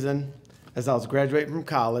one season as I was graduating from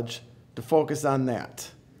college to focus on that.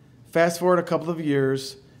 Fast forward a couple of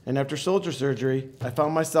years, and after shoulder surgery, I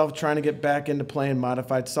found myself trying to get back into playing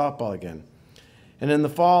modified softball again. And in the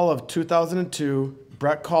fall of 2002,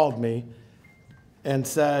 Brett called me and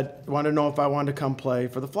said, wanted to know if I wanted to come play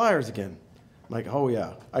for the Flyers again. I'm like, oh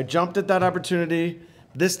yeah. I jumped at that opportunity.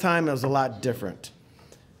 This time it was a lot different.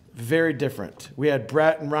 Very different. We had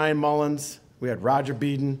Brett and Ryan Mullins. We had Roger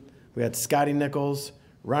Beeden. We had Scotty Nichols,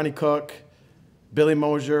 Ronnie Cook, Billy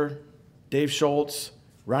Mosier, Dave Schultz,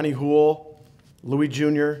 Ronnie Houle, Louis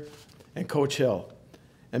Jr., and Coach Hill,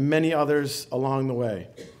 and many others along the way.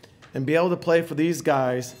 And be able to play for these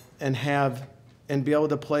guys and be able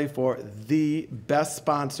to play for the best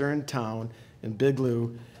sponsor in town in Big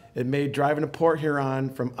Lou, it made driving to Port Huron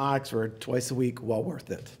from Oxford twice a week well worth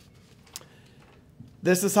it.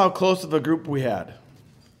 This is how close of a group we had.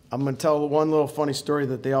 I'm going to tell one little funny story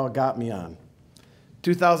that they all got me on.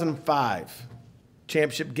 2005,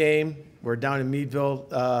 championship game. We're down in Meadville.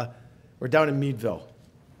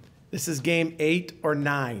 This is game 8 or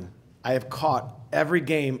 9. I have caught every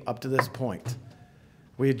game up to this point.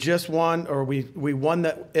 We had just won, or we won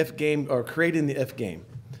the if game, or creating the if game.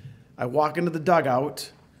 I walk into the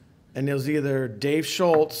dugout, and it was either Dave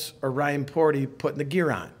Schultz or Ryan Porty putting the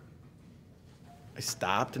gear on. I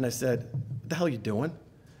stopped and I said, what the hell are you doing?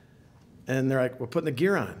 And they're like, we're putting the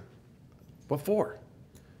gear on. What for?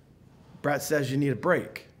 Brett says you need a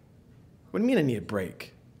break. What do you mean I need a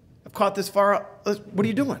break? I've caught this far up. What are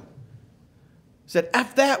you doing? I said,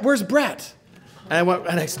 F that, where's Brett? And I went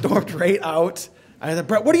and I stormed right out. I said,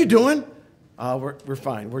 Brett, what are you doing? We're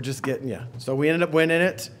fine. We're just getting you. So we ended up winning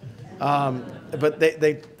it. But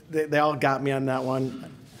they all got me on that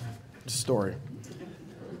one story.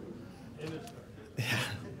 Yeah.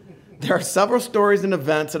 There are several stories and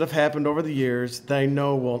events that have happened over the years that I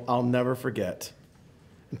know I'll never forget.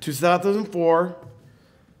 In 2004,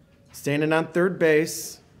 standing on third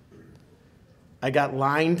base, I got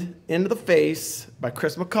lined into the face by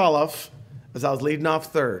Chris McAuliffe as I was leading off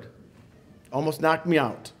third. Almost knocked me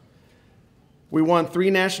out. We won 3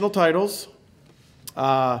 national titles,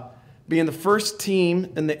 being the first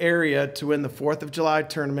team in the area to win the 4th of July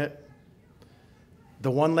tournament, the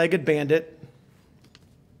one-legged bandit,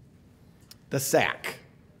 the sack.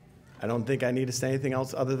 I don't think I need to say anything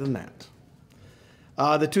else other than that.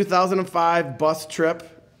 The 2005 bus trip,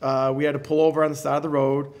 we had to pull over on the side of the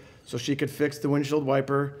road so she could fix the windshield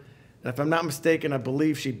wiper. And if I'm not mistaken, I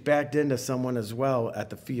believe she backed into someone as well at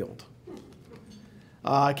the field.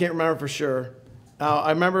 I can't remember for sure. I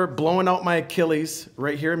remember blowing out my Achilles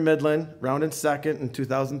right here in Midland, rounding second in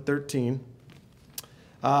 2013.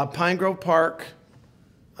 Pine Grove Park,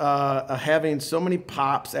 having so many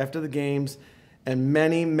pops after the games and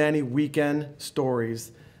many, many weekend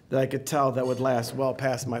stories that I could tell that would last well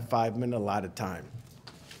past my 5-minute allotted time.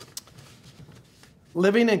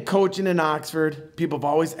 Living and coaching in Oxford, people have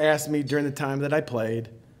always asked me during the time that I played,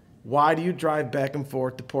 why do you drive back and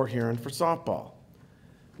forth to Port Huron for softball?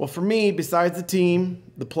 Well, for me, besides the team,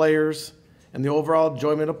 the players, and the overall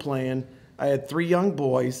enjoyment of playing, I had 3 young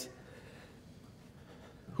boys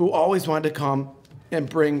who always wanted to come and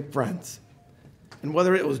bring friends. And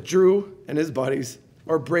whether it was Drew and his buddies,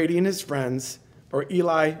 or Brady and his friends, or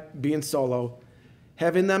Eli being solo,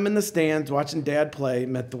 having them in the stands watching Dad play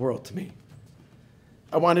meant the world to me.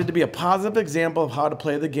 I wanted to be a positive example of how to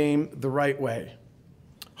play the game the right way.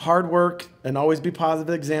 Hard work and always be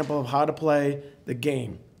positive example of how to play the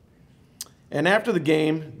game. And after the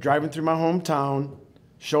game, driving through my hometown,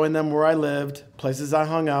 showing them where I lived, places I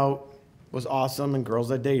hung out, was awesome, and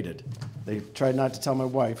girls I dated. They tried not to tell my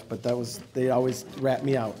wife, but they always rat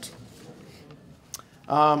me out.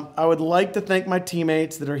 I would like to thank my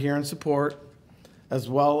teammates that are here in support, as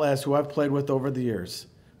well as who I've played with over the years.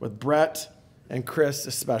 with Brett and Chris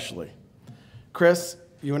especially. Chris,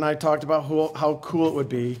 you and I talked about how cool it would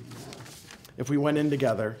be if we went in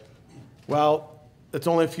together. Well, it's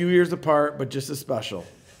only a few years apart, but just as special.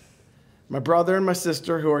 My brother and my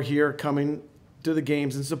sister who are here coming to the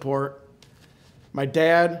games in support. My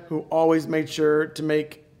dad, who always made sure to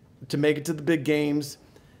make it to the big games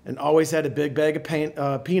and always had a big bag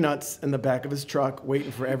of peanuts in the back of his truck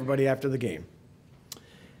waiting for everybody after the game.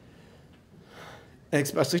 And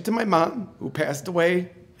especially to my mom, who passed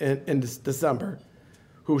away in December,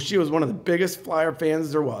 she was one of the biggest Flyer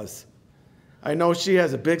fans there was. I know she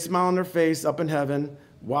has a big smile on her face up in heaven,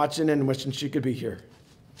 watching and wishing she could be here.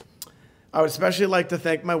 I would especially like to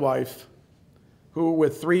thank my wife, who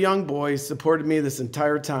with 3 young boys supported me this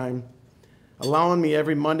entire time, allowing me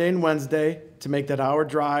every Monday and Wednesday to make that hour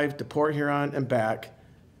drive to Port Huron and back,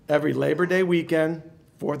 every Labor Day weekend,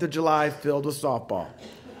 4th of July filled with softball.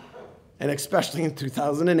 And especially in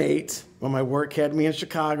 2008, when my work had me in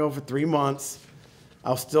Chicago for 3 months,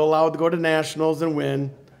 I was still allowed to go to nationals and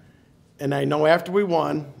win. And I know after we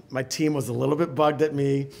won, my team was a little bit bugged at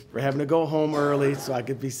me for having to go home early so I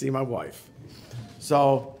could see my wife.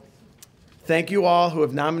 So thank you all who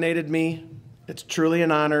have nominated me. It's truly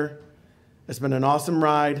an honor. It's been an awesome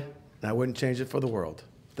ride, and I wouldn't change it for the world.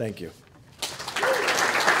 Thank you.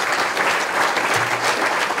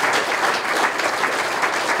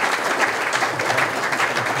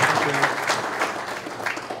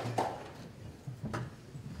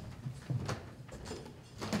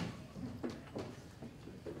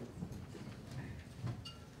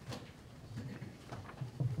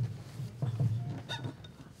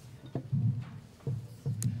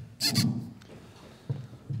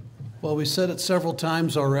 Well, we said it several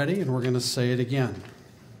times already, and we're going to say it again.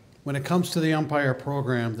 When it comes to the umpire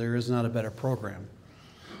program, there is not a better program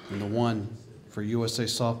than the one for USA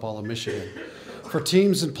Softball of Michigan. For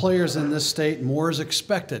teams and players in this state, more is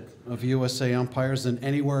expected of USA umpires than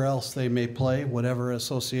anywhere else they may play, whatever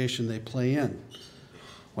association they play in.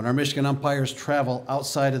 When our Michigan umpires travel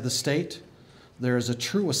outside of the state, there is a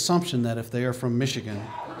true assumption that if they are from Michigan,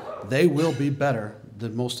 they will be better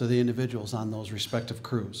than most of the individuals on those respective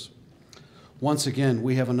crews. Once again,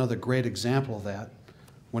 we have another great example of that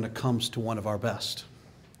when it comes to one of our best.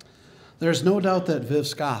 There's no doubt that Viv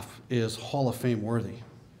Scoff is Hall of Fame worthy.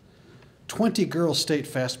 20 girls state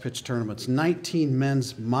fast pitch tournaments, 19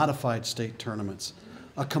 men's modified state tournaments,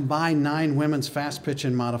 a combined 9 women's fast pitch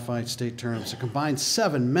and modified state tournaments, a combined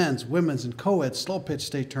 7 men's, women's, and co-ed slow pitch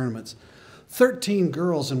state tournaments, 13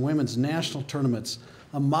 girls and women's national tournaments,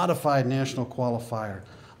 a modified national qualifier,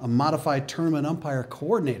 a modified tournament umpire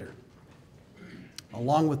coordinator.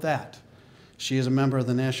 Along with that, she is a member of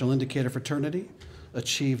the National Indicator Fraternity,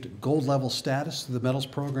 achieved gold level status through the medals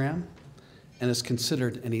program, and is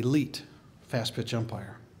considered an elite fast pitch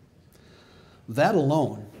umpire. That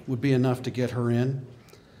alone would be enough to get her in,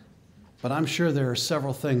 but I'm sure there are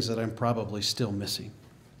several things that I'm probably still missing.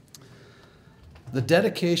 The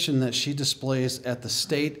dedication that she displays at the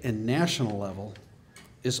state and national level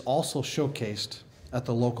is also showcased at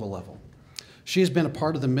the local level. She has been a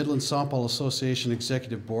part of the Midland Softball Association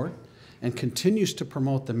Executive Board and continues to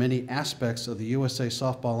promote the many aspects of the USA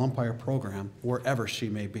Softball Umpire Program wherever she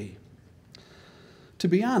may be. To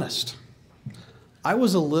be honest, I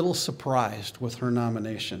was a little surprised with her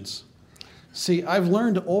nominations. See, I've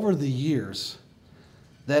learned over the years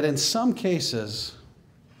that in some cases,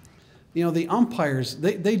 you know, the umpires,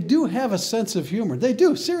 they do have a sense of humor. They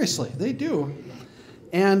do, seriously, they do.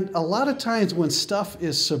 And a lot of times when stuff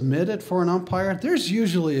is submitted for an umpire, there's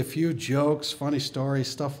usually a few jokes, funny stories,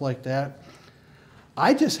 stuff like that.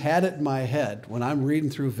 I just had it in my head when I'm reading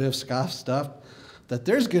through Viv Scoff's stuff that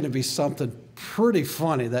there's going to be something pretty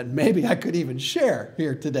funny that maybe I could even share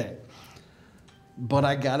here today. But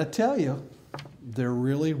I got to tell you, there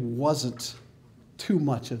really wasn't too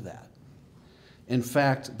much of that. In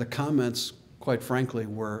fact, the comments, quite frankly,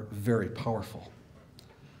 were very powerful.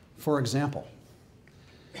 For example,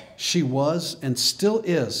 she was and still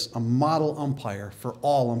is a model umpire for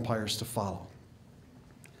all umpires to follow.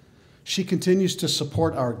 She continues to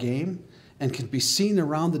support our game and can be seen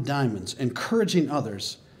around the diamonds, encouraging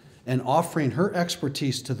others and offering her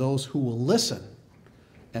expertise to those who will listen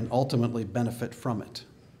and ultimately benefit from it.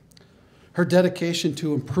 Her dedication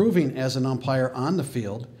to improving as an umpire on the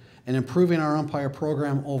field and improving our umpire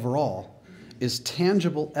program overall is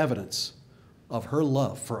tangible evidence of her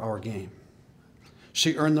love for our game.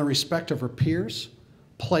 She earned the respect of her peers,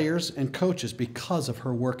 players, and coaches because of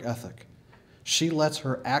her work ethic. She lets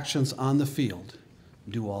her actions on the field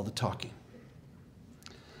do all the talking.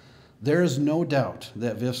 There is no doubt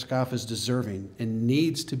that Viv Scoff is deserving and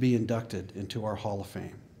needs to be inducted into our Hall of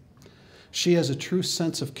Fame. She has a true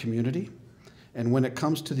sense of community, and when it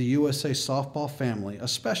comes to the USA softball family,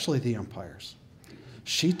 especially the umpires,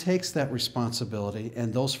 she takes that responsibility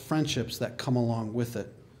and those friendships that come along with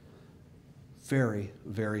it very,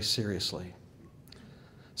 very seriously.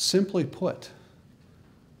 Simply put,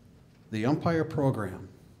 the umpire program,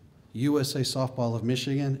 USA Softball of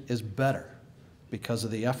Michigan, is better because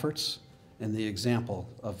of the efforts and the example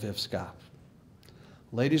of Viv Scott.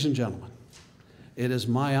 Ladies and gentlemen, it is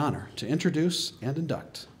my honor to introduce and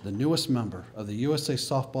induct the newest member of the USA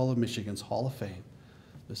Softball of Michigan's Hall of Fame,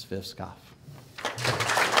 Ms. Viv Scott.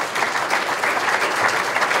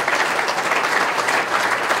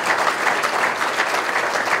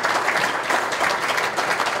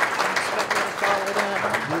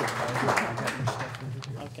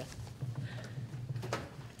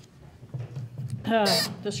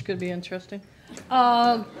 This could be interesting.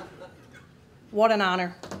 What an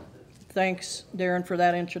honor. Thanks, Darren, for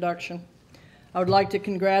that introduction. I would like to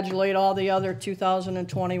congratulate all the other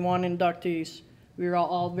 2021 inductees. We are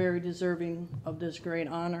all very deserving of this great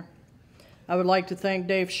honor. I would like to thank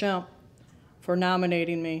Dave Schemp for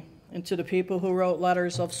nominating me, and to the people who wrote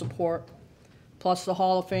letters of support, plus the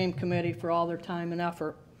Hall of Fame committee for all their time and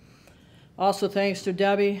effort. Also thanks to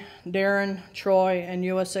Debbie, Darren, Troy, and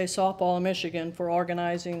USA Softball of Michigan for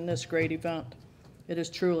organizing this great event. It is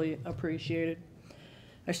truly appreciated.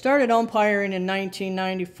 I started umpiring in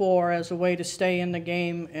 1994 as a way to stay in the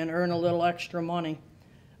game and earn a little extra money.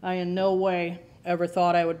 I in no way ever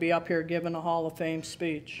thought I would be up here giving a Hall of Fame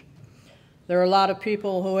speech. There are a lot of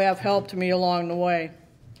people who have helped me along the way.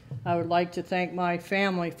 I would like to thank my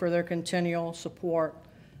family for their continual support.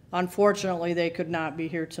 Unfortunately, they could not be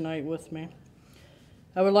here tonight with me.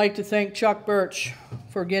 I would like to thank Chuck Birch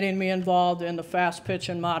for getting me involved in the fast pitch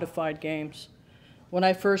and modified games. When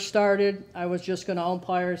I first started, I was just going to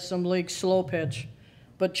umpire some league slow pitch,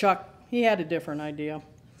 but Chuck, he had a different idea.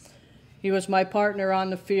 He was my partner on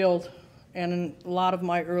the field and in a lot of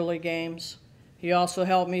my early games. He also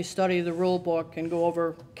helped me study the rule book and go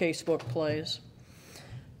over casebook plays.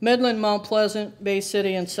 Midland, Mount Pleasant, Bay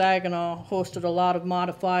City, and Saginaw hosted a lot of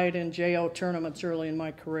modified and JO tournaments early in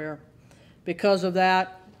my career. Because of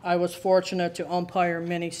that, I was fortunate to umpire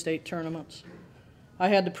many state tournaments. I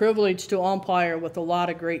had the privilege to umpire with a lot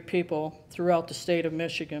of great people throughout the state of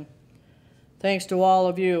Michigan. Thanks to all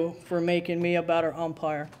of you for making me a better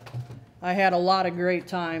umpire. I had a lot of great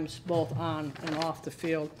times both on and off the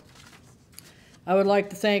field. I would like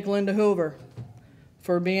to thank Linda Hoover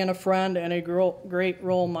for being a friend and a great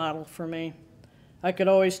role model for me. I could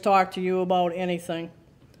always talk to you about anything,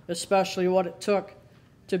 especially what it took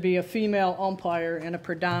to be a female umpire in a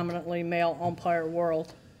predominantly male umpire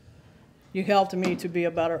world. You helped me to be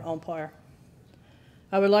a better umpire.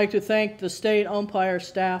 I would like to thank the state umpire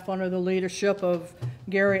staff under the leadership of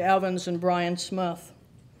Gary Evans and Brian Smith.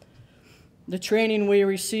 The training we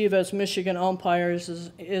receive as Michigan umpires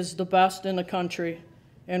is the best in the country,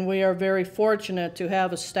 and we are very fortunate to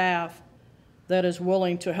have a staff that is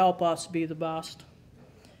willing to help us be the best.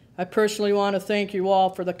 I personally want to thank you all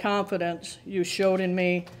for the confidence you showed in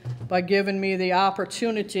me by giving me the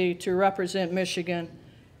opportunity to represent Michigan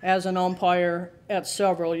as an umpire at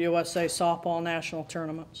several USA Softball National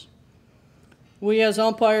Tournaments. We as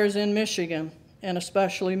umpires in Michigan, and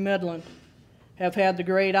especially Midland, have had the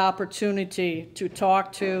great opportunity to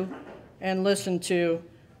talk to and listen to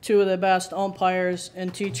two of the best umpires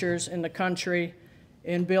and teachers in the country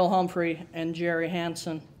in Bill Humphrey and Jerry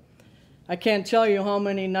Hansen. I can't tell you how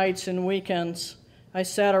many nights and weekends I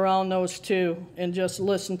sat around those two and just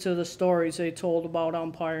listened to the stories they told about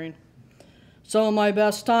umpiring. Some of my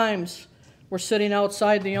best times were sitting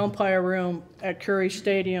outside the umpire room at Curry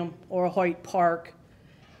Stadium or Hoyt Park,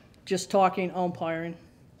 just talking umpiring.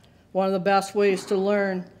 One of the best ways to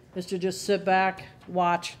learn is to just sit back,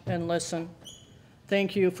 watch, and listen.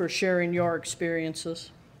 Thank you for sharing your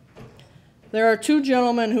experiences. There are two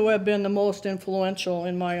gentlemen who have been the most influential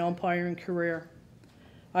in my umpiring career.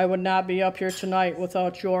 I would not be up here tonight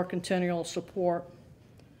without your continual support.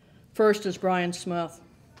 First is Brian Smith.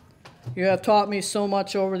 You have taught me so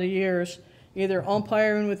much over the years, either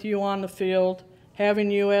umpiring with you on the field, having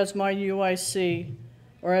you as my UIC,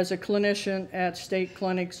 or as a clinician at state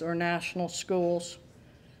clinics or national schools.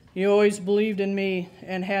 You always believed in me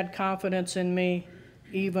and had confidence in me,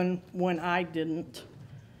 even when I didn't.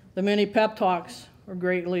 The many pep talks were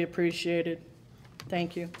greatly appreciated.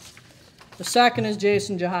 Thank you. The second is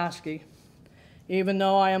Jason Jahoski. Even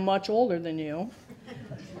though I am much older than you,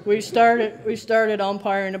 we started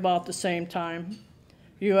umpiring about the same time.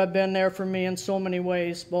 You have been there for me in so many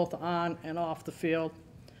ways, both on and off the field.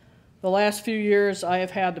 The last few years, I have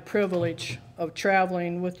had the privilege of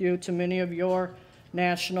traveling with you to many of your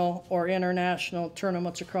national or international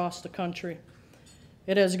tournaments across the country.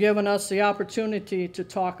 It has given us the opportunity to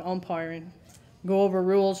talk umpiring, go over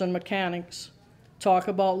rules and mechanics, talk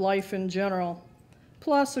about life in general,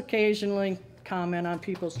 plus occasionally comment on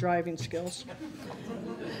people's driving skills.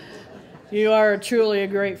 You are truly a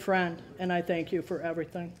great friend, and I thank you for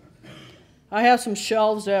everything. I have some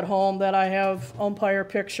shelves at home that I have umpire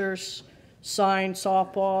pictures, signed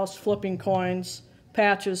softballs, flipping coins,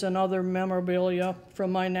 patches, and other memorabilia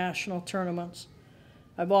from my national tournaments.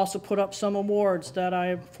 I've also put up some awards that I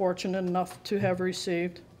am fortunate enough to have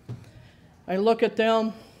received. I look at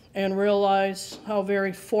them and realize how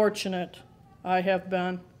very fortunate I have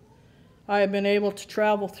been. I have been able to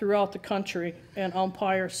travel throughout the country and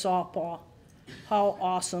umpire softball. How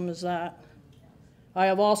awesome is that? I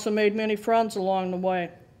have also made many friends along the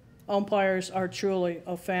way. Umpires are truly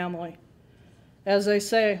a family. As they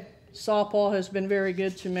say, softball has been very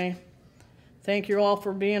good to me. Thank you all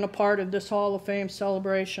for being a part of this Hall of Fame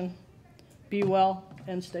celebration. Be well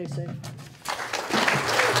and stay safe.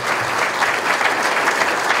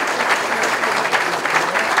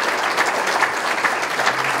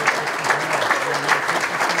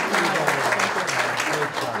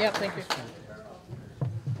 Yep, thank you.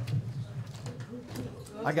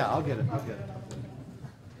 I'll get it.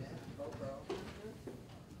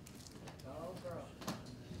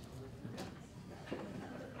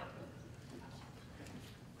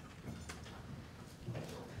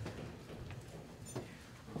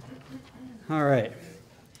 All right.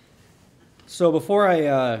 So before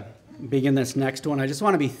I begin this next one, I just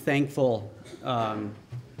want to be thankful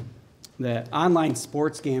that online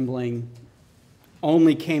sports gambling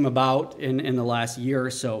only came about in the last year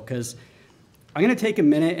or so, because I'm going to take a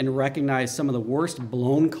minute and recognize some of the worst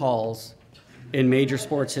blown calls in major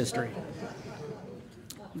sports history.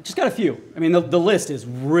 Just got a few. I mean, the list is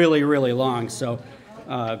really, really long, so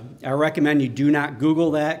I recommend you do not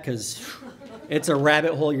Google that, because it's a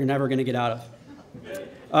rabbit hole you're never going to get out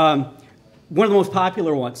of. One of the most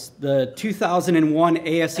popular ones, the 2001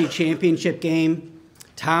 AFC Championship game,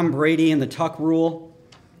 Tom Brady and the Tuck Rule.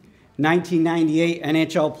 1998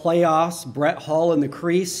 NHL playoffs, Brett Hull in the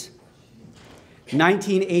crease.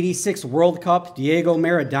 1986 World Cup, Diego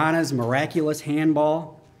Maradona's miraculous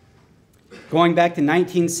handball. Going back to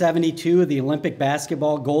 1972, the Olympic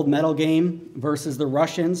basketball gold medal game versus the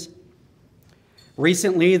Russians.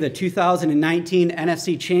 Recently, the 2019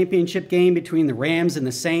 NFC Championship game between the Rams and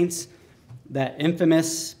the Saints, that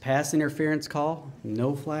infamous pass interference call,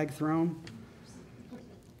 no flag thrown.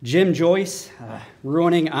 Jim Joyce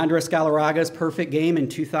ruining Andres Galarraga's perfect game in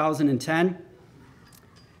 2010.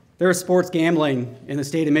 There was sports gambling in the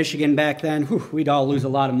state of Michigan back then. Whew, we'd all lose a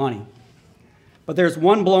lot of money. But there's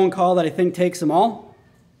one blown call that I think takes them all.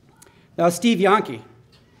 That was Steve Yonke.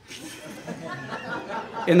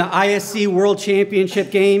 In the ISC World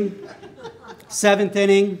Championship game, 7th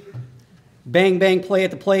inning, bang, bang play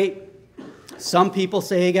at the plate. Some people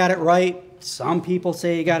say he got it right. Some people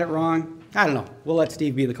say he got it wrong. I don't know. We'll let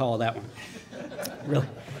Steve be the call of that one. Really.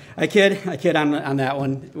 I kid on that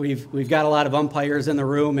one. We've got a lot of umpires in the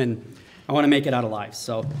room, and I want to make it out alive.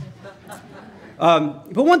 So,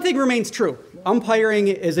 but one thing remains true. Umpiring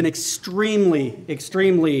is an extremely,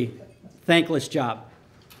 extremely thankless job,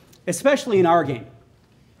 especially in our game.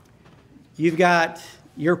 You've got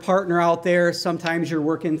your partner out there. Sometimes you're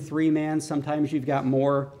working 3-man. Sometimes you've got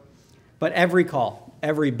more. But every call,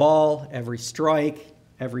 every ball, every strike,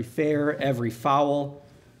 every fair, every foul,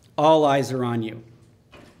 all eyes are on you.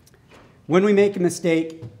 When we make a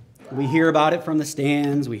mistake, we hear about it from the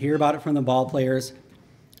stands, we hear about it from the ball players.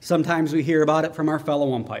 Sometimes we hear about it from our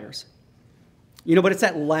fellow umpires. You know, but it's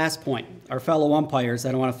that last point, our fellow umpires,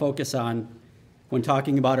 that I want to focus on when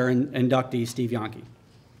talking about our inductee, Steve Yonke.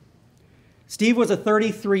 Steve was a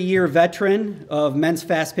 33-year veteran of men's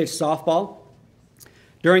fast-pitch softball.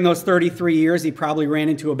 During those 33 years, he probably ran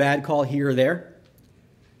into a bad call here or there.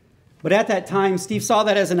 But at that time, Steve saw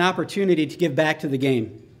that as an opportunity to give back to the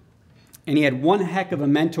game. And he had one heck of a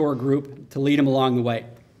mentor group to lead him along the way.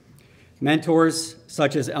 Mentors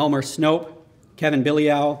such as Elmer Snope, Kevin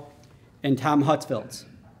Biliow, and Tom Hutzfelds.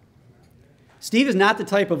 Steve is not the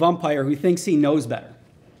type of umpire who thinks he knows better.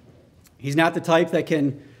 He's not the type that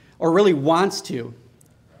can, or really wants to,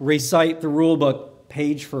 recite the rule book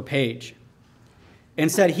page for page.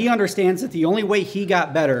 Instead, he understands that the only way he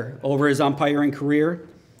got better over his umpiring career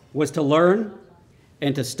was to learn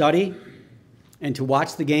and to study and to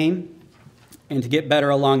watch the game and to get better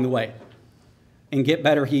along the way. And get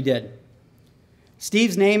better he did.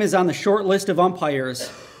 Steve's name is on the short list of umpires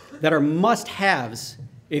that are must-haves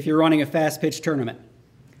if you're running a fast pitch tournament.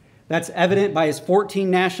 That's evident by his 14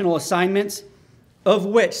 national assignments, of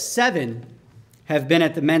which 7 have been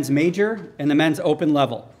at the men's major and the men's open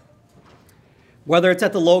level. Whether it's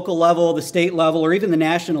at the local level, the state level, or even the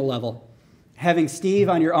national level, having Steve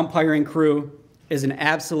on your umpiring crew is an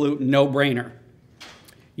absolute no-brainer.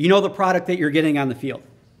 You know the product that you're getting on the field.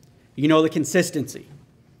 You know the consistency.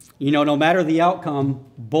 You know no matter the outcome,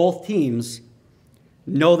 both teams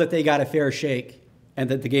know that they got a fair shake and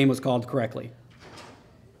that the game was called correctly.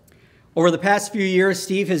 Over the past few years,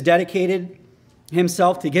 Steve has dedicated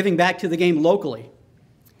himself to giving back to the game locally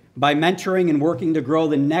by mentoring and working to grow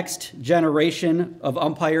the next generation of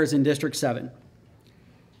umpires in District 7.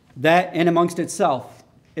 That, in amongst itself,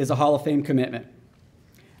 is a Hall of Fame commitment.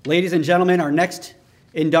 Ladies and gentlemen, our next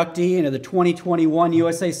inductee into the 2021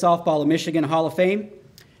 USA Softball of Michigan Hall of Fame,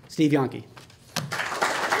 Steve Yonke.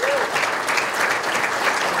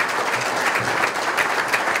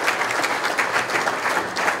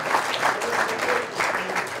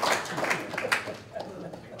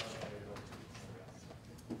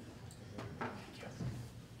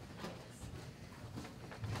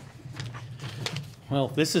 Well,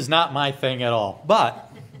 this is not my thing at all,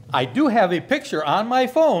 but I do have a picture on my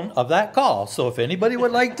phone of that call, so if anybody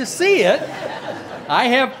would like to see it, I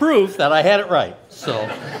have proof that I had it right. So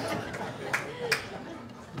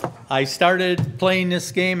I started playing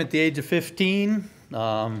this game at the age of 15.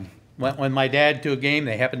 Went with my dad to a game.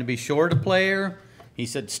 They happened to be short a player. He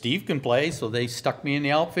said, Steve can play, so they stuck me in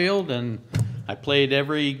the outfield, and I played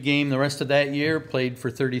every game the rest of that year, played for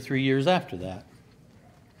 33 years after that.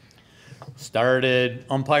 Started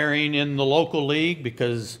umpiring in the local league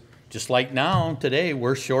because just like now, today,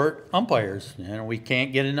 we're short umpires and we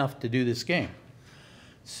can't get enough to do this game.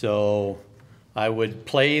 So I would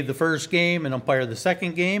play the first game and umpire the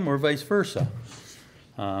second game or vice versa.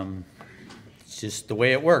 It's just the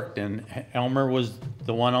way it worked. And Elmer was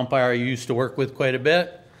the one umpire I used to work with quite a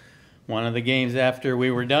bit. One of the games after we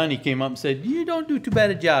were done, he came up and said, you don't do too bad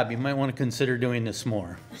a job. You might want to consider doing this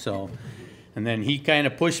more. And then he kind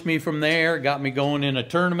of pushed me from there, got me going in a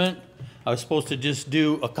tournament. I was supposed to just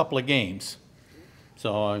do a couple of games.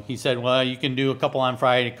 So he said, well, you can do a couple on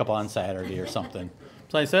Friday, a couple on Saturday or something.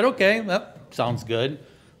 So I said, okay, that sounds good.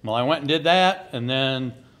 Well, I went and did that, and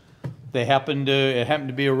then it happened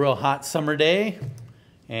to be a real hot summer day,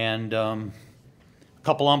 and a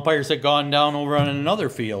couple umpires had gone down over on another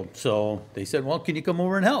field. So they said, well, can you come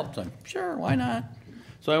over and help? So I'm, sure, why not?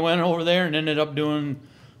 So I went over there and ended up doing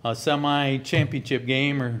a semi-championship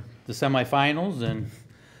game or the semifinals, and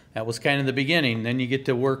that was kind of the beginning. Then you get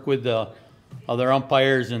to work with the other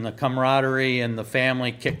umpires, and the camaraderie and the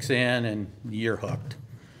family kicks in, and you're hooked.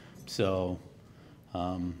 So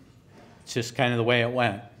it's just kind of the way it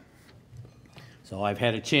went. So I've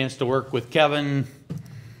had a chance to work with Kevin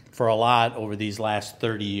for a lot over these last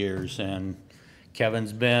 30 years, and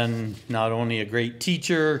Kevin's been not only a great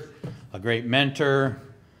teacher, a great mentor,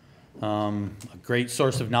 a great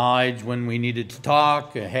source of knowledge when we needed to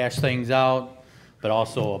talk, hash things out, but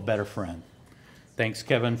also a better friend. Thanks,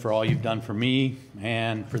 Kevin, for all you've done for me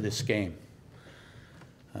and for this game.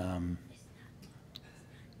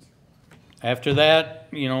 After that,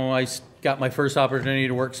 you know, I got my first opportunity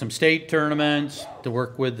to work some state tournaments, to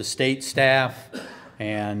work with the state staff,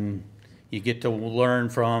 and you get to learn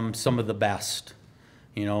from some of the best.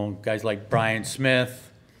 You know, guys like Brian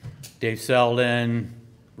Smith, Dave Selden,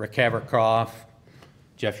 Rick Havercroft,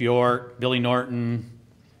 Jeff York, Billy Norton.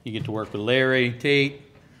 You get to work with Larry Tate.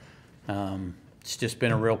 It's just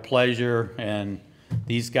been a real pleasure, and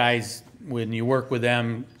these guys, when you work with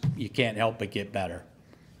them, you can't help but get better.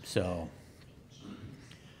 So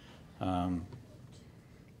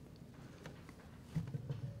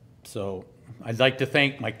I'd like to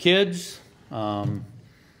thank my kids,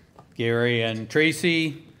 Gary and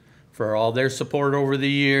Tracy, for all their support over the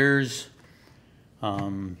years.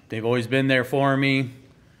 They've always been there for me.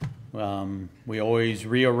 We always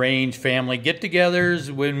rearrange family get-togethers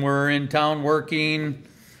when we're in town working,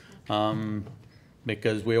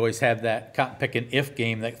 because we always have that cotton picking if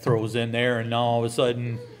game that throws in there, and now all of a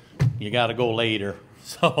sudden you got to go later.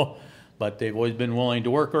 So, but they've always been willing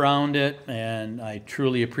to work around it, and I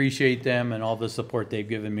truly appreciate them and all the support they've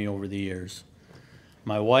given me over the years.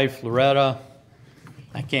 My wife, Loretta,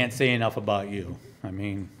 I can't say enough about you. I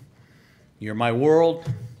mean, you're my world,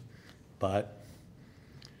 but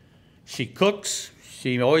she cooks.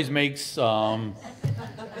 She always makes Rice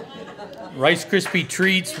Krispie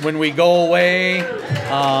treats when we go away.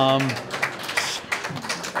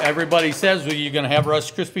 Everybody says, well, you're going to have Rice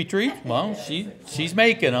Krispie treats? Well, she's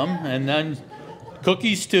making them, and then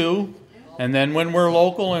cookies too. And then when we're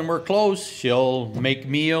local and we're close, she'll make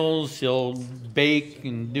meals, she'll bake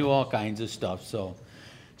and do all kinds of stuff. So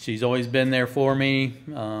she's always been there for me.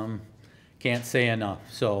 Can't say enough.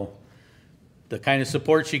 So the kind of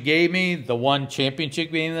support she gave me, the one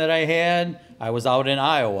championship game that I had, I was out in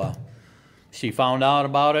Iowa. She found out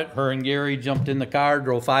about it. Her and Gary jumped in the car,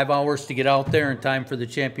 drove 5 hours to get out there in time for the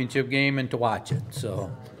championship game and to watch it.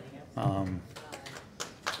 So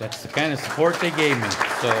that's the kind of support they gave me.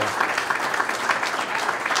 So.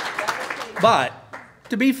 But,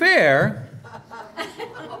 to be fair,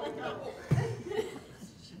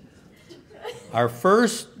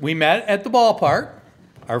 we met at the ballpark.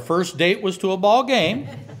 Our first date was to a ball game.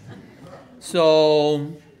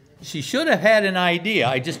 So, she should have had an idea.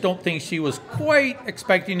 I just don't think she was quite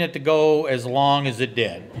expecting it to go as long as it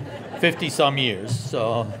did. 50-some years.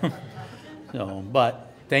 So,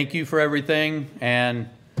 but thank you for everything, and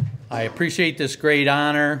I appreciate this great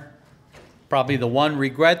honor. Probably the one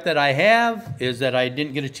regret that I have is that I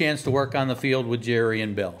didn't get a chance to work on the field with Jerry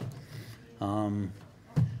and Bill.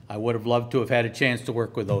 I would have loved to have had a chance to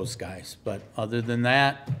work with those guys. But other than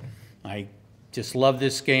that, I just love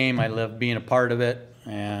this game. I love being a part of it,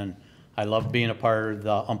 and I love being a part of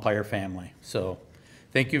the umpire family. So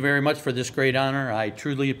thank you very much for this great honor. I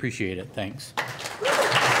truly appreciate it. Thanks.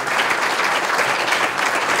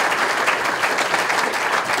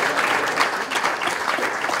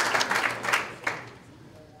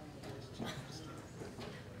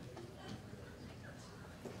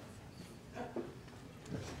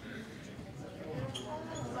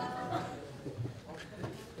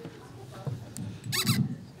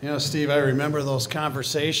 You know, Steve, I remember those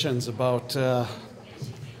conversations about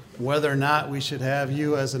whether or not we should have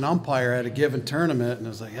you as an umpire at a given tournament. And I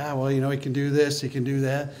was like, yeah, well, you know, he can do this, he can do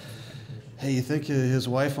that. Hey, you think his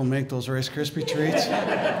wife will make those Rice Krispie treats?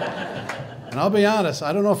 And I'll be honest,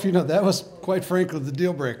 I don't know if you know, that was quite frankly the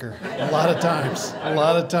deal breaker. A lot of times.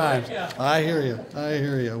 I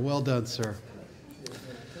hear you. Well done, sir.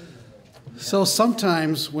 So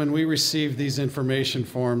sometimes when we receive these information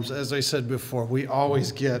forms, as I said before, we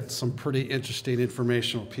always get some pretty interesting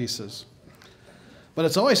informational pieces. But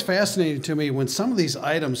it's always fascinating to me when some of these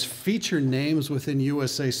items feature names within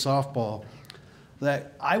USA Softball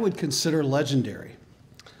that I would consider legendary.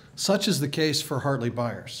 Such is the case for Hartley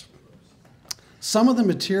Byers. Some of the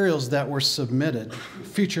materials that were submitted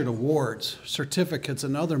featured awards, certificates,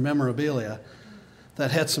 and other memorabilia that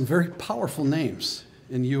had some very powerful names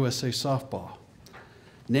in USA Softball.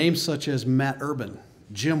 Names such as Matt Urban,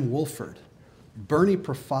 Jim Wolford, Bernie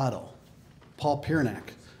Profato, Paul Piernack,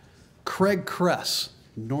 Craig Kress,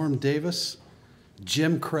 Norm Davis,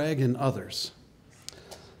 Jim Craig, and others.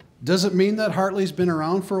 Does it mean that Hartley's been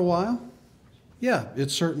around for a while? Yeah,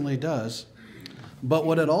 it certainly does. But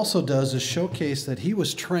what it also does is showcase that he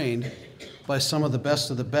was trained by some of the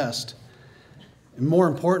best, and more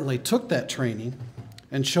importantly, took that training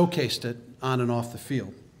and showcased it on and off the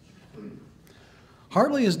field.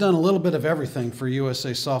 Hartley has done a little bit of everything for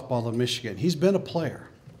USA Softball of Michigan. He's been a player,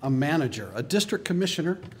 a manager, a district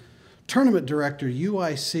commissioner, tournament director,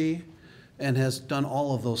 UIC, and has done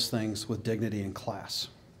all of those things with dignity and class.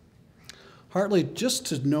 Hartley, just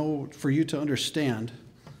to know, for you to understand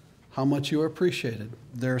how much you are appreciated,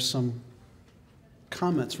 there are some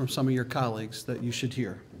comments from some of your colleagues that you should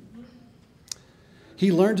hear.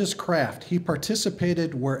 He learned his craft. He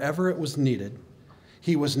participated wherever it was needed.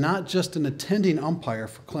 He was not just an attending umpire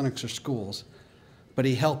for clinics or schools, but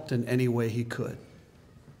he helped in any way he could.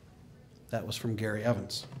 That was from Gary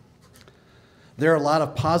Evans. There are a lot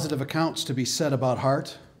of positive accounts to be said about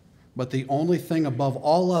Hart, but the only thing above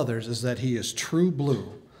all others is that he is true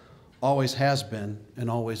blue, always has been and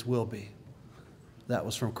always will be. That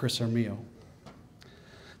was from Chris Armillo.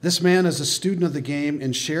 This man is a student of the game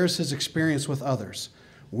and shares his experience with others.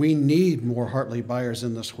 We need more Hartley Byers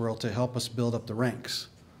in this world to help us build up the ranks.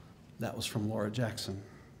 That was from Laura Jackson.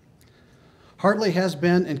 Hartley has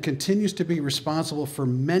been and continues to be responsible for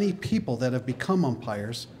many people that have become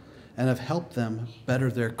umpires and have helped them better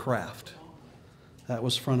their craft. That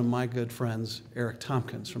was from my good friends, Eric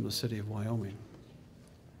Tompkins from the city of Wyoming.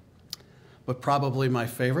 But probably my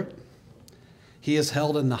favorite, he is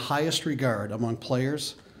held in the highest regard among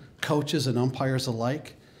players, coaches, and umpires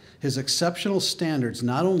alike. His exceptional standards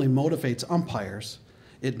not only motivates umpires,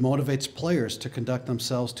 it motivates players to conduct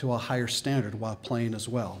themselves to a higher standard while playing as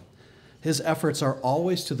well. His efforts are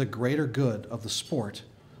always to the greater good of the sport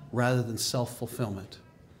rather than self-fulfillment.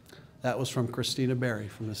 That was from Christina Berry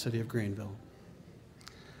from the city of Greenville.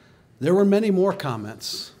 There were many more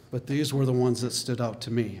comments, but these were the ones that stood out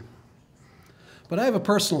to me. But I have a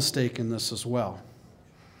personal stake in this as well.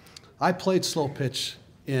 I played slow pitch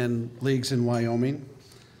in leagues in Wyoming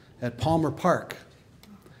at Palmer Park,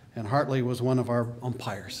 and Hartley was one of our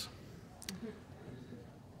umpires.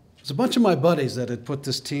 It was a bunch of my buddies that had put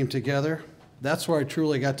this team together. That's where I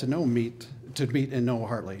truly got to meet and know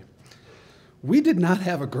Hartley. We did not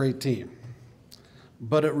have a great team,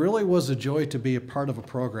 but it really was a joy to be a part of a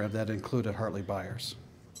program that included Hartley Byers.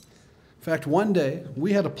 In fact, one day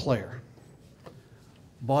we had a player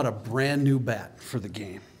bought a brand new bat for the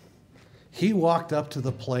game. He walked up to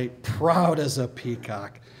the plate proud as a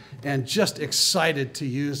peacock and just excited to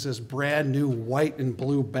use this brand new white and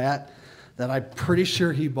blue bat that I'm pretty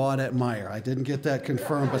sure he bought at Meijer. I didn't get that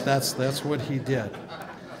confirmed, but that's what he did.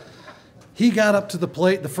 He got up to the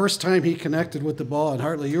plate the first time he connected with the ball, and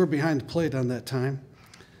Hartley, you were behind the plate on that time.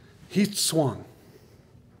 He swung.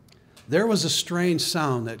 There was a strange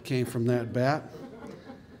sound that came from that bat.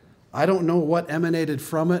 I don't know what emanated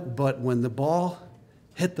from it, but when the ball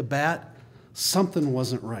hit the bat, something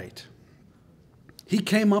wasn't right. He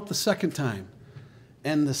came up the second time,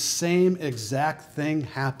 and the same exact thing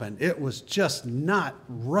happened. It was just not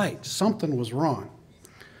right. Something was wrong.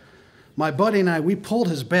 My buddy and I, we pulled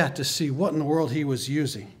his bat to see what in the world he was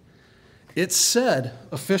using. It said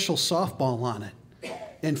official softball on it.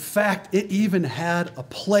 In fact, it even had a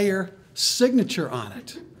player signature on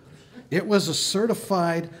it. It was a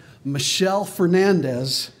certified Michelle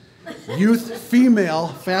Fernandez youth female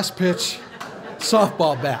fast pitch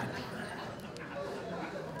softball bat.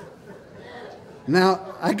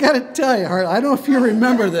 Now, I got to tell you, Hart, I don't know if you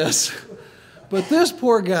remember this, but this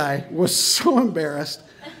poor guy was so embarrassed,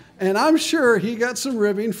 and I'm sure he got some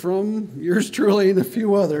ribbing from yours truly and a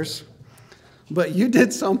few others, but you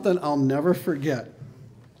did something I'll never forget.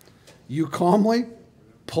 You calmly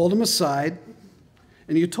pulled him aside,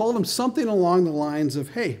 and you told him something along the lines of,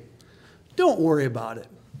 hey, don't worry about it.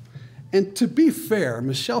 And to be fair,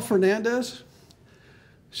 Michelle Fernandez,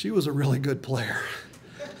 she was a really good player.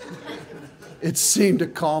 It seemed to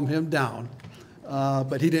calm him down,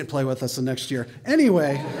 but he didn't play with us the next year.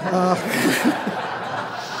 Anyway,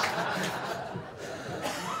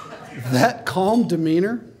 that calm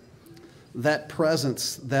demeanor, that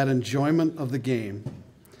presence, that enjoyment of the game,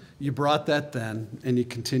 you brought that then, and you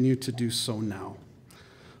continue to do so now.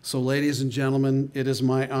 So, ladies and gentlemen, it is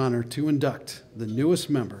my honor to induct the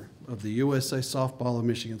newest member of the USA Softball of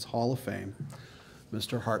Michigan's Hall of Fame,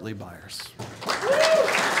 Mr. Hartley Byers.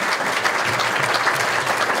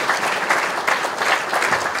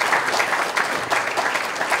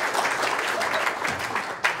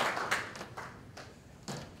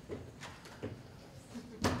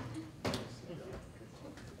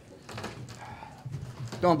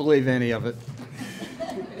 Don't believe any of it.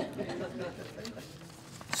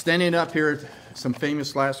 Standing up here, some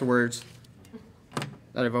famous last words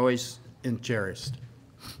that I've always cherished.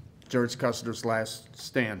 George Custer's last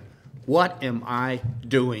stand. What am I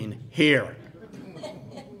doing here?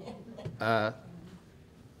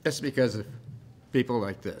 It's because of people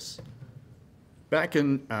like this. Back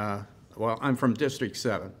in, well, I'm from District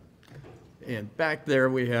 7. And back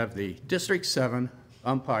there we have the District 7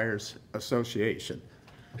 Umpires Association.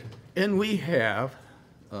 And we have,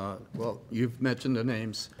 well, you've mentioned the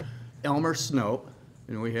names, Elmer Snow,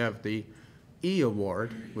 and we have the E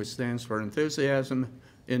Award, which stands for Enthusiasm,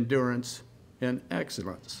 Endurance, and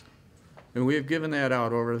Excellence. And we have given that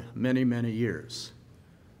out over many, many years.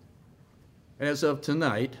 As of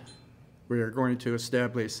tonight, we are going to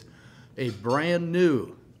establish a brand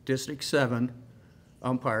new District 7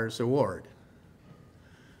 Umpires Award.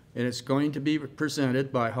 And it's going to be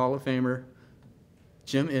presented by Hall of Famer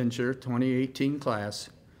Jim Incher, 2018 class,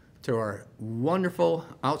 to our wonderful,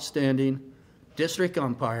 outstanding district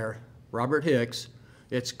umpire, Robert Hicks.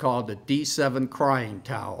 It's called the D7 Crying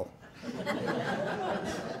Towel.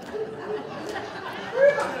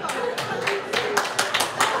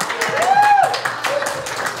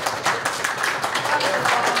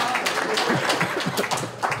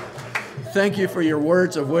 Thank you for your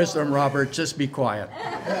words of wisdom, Robert. Just be quiet.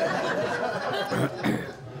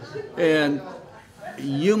 And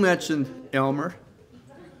you mentioned Elmer.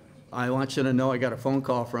 I want you to know I got a phone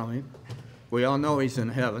call from him. We all know he's in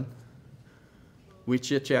heaven. We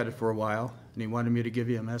chit-chatted for a while, and he wanted me to give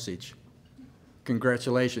you a message.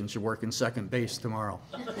 Congratulations, you're working second base tomorrow.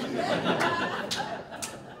 I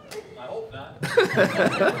hope not.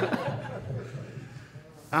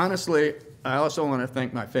 Honestly, I also want to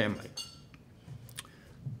thank my family.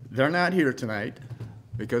 They're not here tonight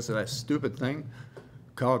because of that stupid thing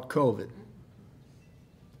called COVID.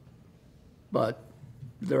 But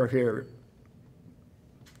they're here.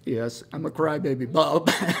 Yes, I'm a crybaby, Bob.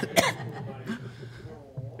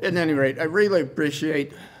 At any rate, I really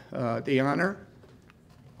appreciate the honor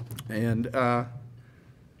And I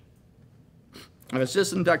was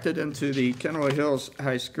just inducted into the Kennewood Hills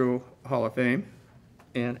High School Hall of Fame.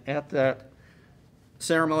 And at that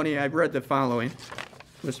ceremony, I read the following,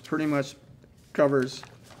 which pretty much covers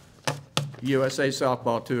USA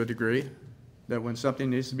softball to a degree, that when something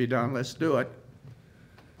needs to be done, let's do it.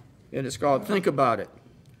 And it's called Think About It.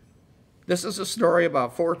 This is a story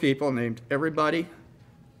about 4 people named Everybody,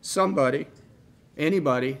 Somebody,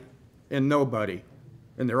 Anybody, and Nobody.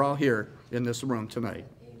 And they're all here in this room tonight.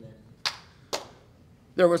 Amen.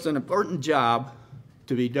 There was an important job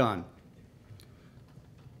to be done.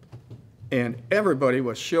 And everybody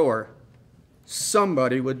was sure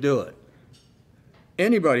somebody would do it.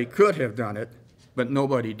 Anybody could have done it, but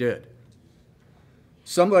nobody did.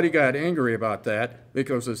 Somebody got angry about that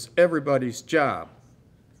because it's everybody's job.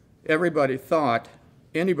 Everybody thought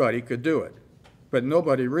anybody could do it, but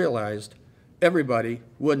nobody realized everybody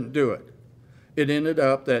wouldn't do it. It ended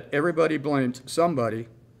up that everybody blamed somebody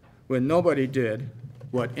when nobody did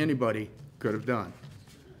what anybody could have done.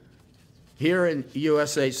 Here in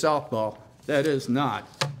USA softball, that is not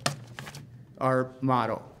our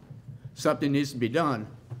motto. Something needs to be done,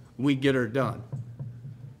 we get her done.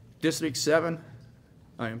 District 7,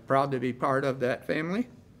 I am proud to be part of that family.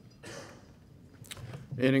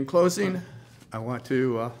 And in closing, I want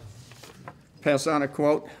to pass on a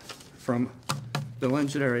quote from the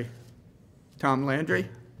legendary Tom Landry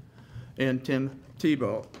and Tim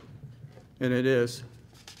Tebow. And it is,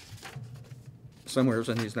 somewhere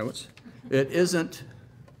in these notes, it isn't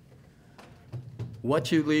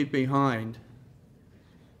what you leave behind.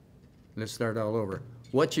 Let's start all over.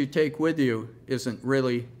 What you take with you isn't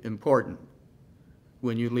really important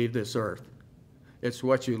when you leave this earth. It's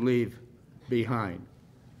what you leave behind.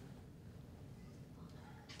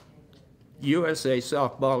 USA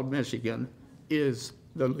Softball Michigan is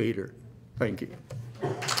the leader. Thank you.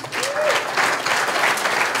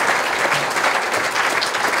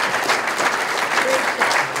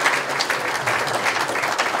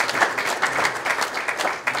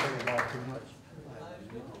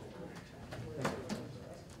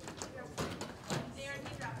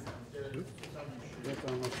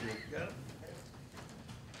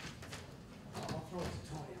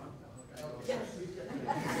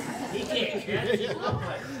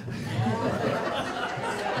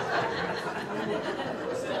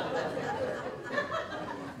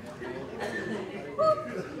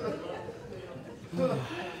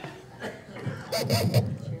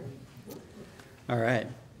 All right.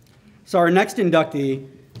 So our next inductee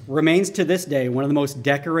remains to this day one of the most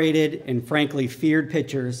decorated and frankly feared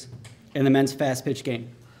pitchers in the men's fast pitch game.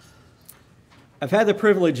 I've had the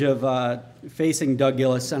privilege of facing Doug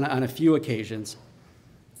Gillis on a few occasions.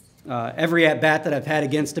 Every at-bat that I've had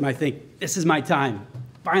against him, I think, this is my time.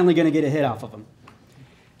 Finally going to get a hit off of him.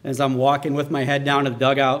 As I'm walking with my head down to the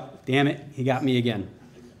dugout, damn it, he got me again.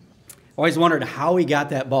 Always wondered how he got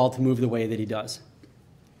that ball to move the way that he does.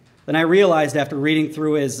 Then I realized after reading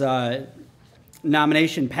through his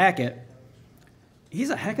nomination packet,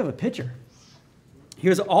 he's a heck of a pitcher. He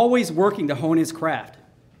was always working to hone his craft.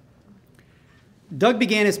 Doug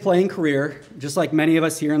began his playing career, just like many of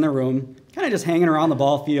us here in the room, kind of just hanging around the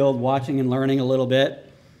ball field, watching and learning a little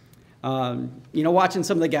bit. Watching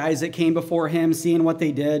some of the guys that came before him, seeing what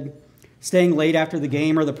they did, staying late after the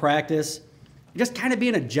game or the practice, just kind of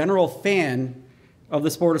being a general fan of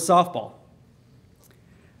the sport of softball.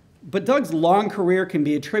 But Doug's long career can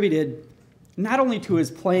be attributed not only to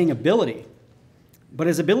his playing ability, but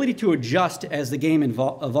his ability to adjust as the game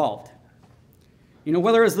evolved.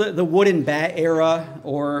 Whether it was the wooden bat era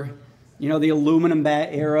or, the aluminum bat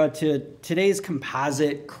era to today's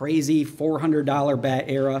composite, crazy $400 bat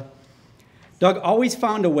era, Doug always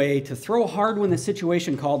found a way to throw hard when the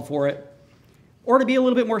situation called for it, or to be a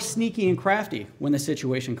little bit more sneaky and crafty when the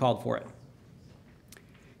situation called for it.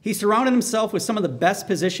 He surrounded himself with some of the best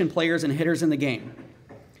position players and hitters in the game.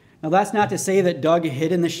 Now, that's not to say that Doug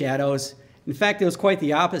hid in the shadows. In fact, it was quite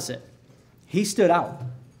the opposite. He stood out.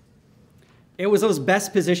 It was those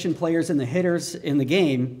best position players and the hitters in the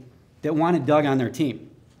game that wanted Doug on their team.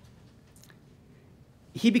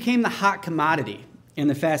 He became the hot commodity in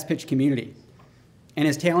the fast pitch community, and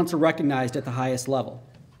his talents were recognized at the highest level.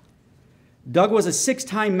 Doug was a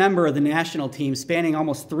 6-time member of the national team spanning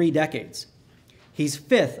almost 3 decades. He's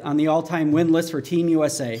 5th on the all-time win list for Team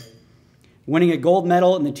USA, winning a gold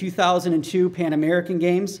medal in the 2002 Pan American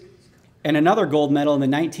Games and another gold medal in the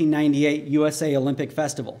 1998 USA Olympic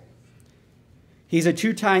Festival. He's a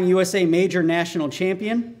 2-time USA Major National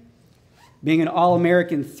Champion, being an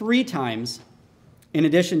All-American 3 times, in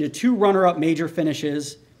addition to 2 runner-up major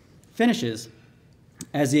finishes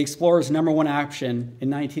as the Explorers' #1 option in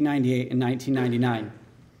 1998 and 1999.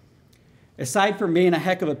 Aside from being a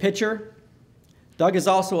heck of a pitcher, Doug is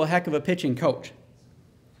also a heck of a pitching coach.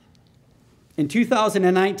 In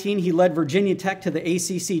 2019, he led Virginia Tech to the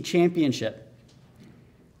ACC championship.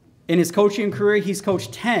 In his coaching career, he's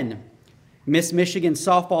coached 10 Miss Michigan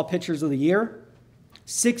Softball Pitchers of the Year,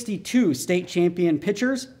 62 state champion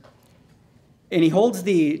pitchers, and he holds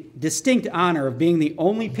the distinct honor of being the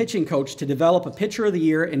only pitching coach to develop a Pitcher of the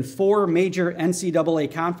Year in 4 major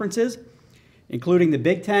NCAA conferences, including the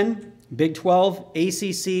Big Ten, Big 12,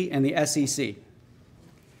 ACC, and the SEC.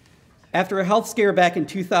 After a health scare back in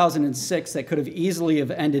 2006 that could have easily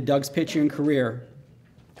have ended Doug's pitching career,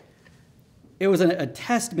 it was a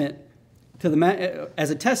testament to as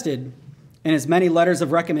attested in his many letters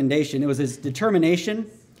of recommendation. It was his determination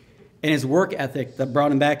and his work ethic that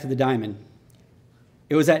brought him back to the diamond.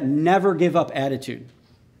 It was that never give up attitude,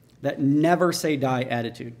 that never say die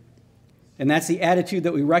attitude. And that's the attitude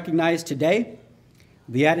that we recognize today,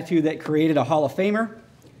 the attitude that created a Hall of Famer.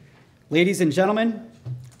 Ladies and gentlemen,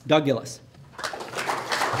 Doug Gillis.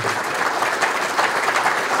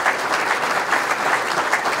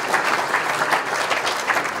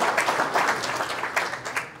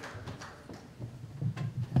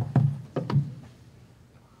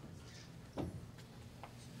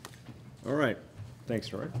 All right. Thanks,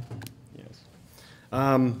 Troy. Yes.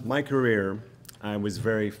 My career, I was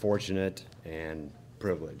very fortunate and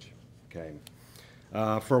privileged, okay,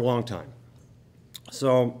 for a long time.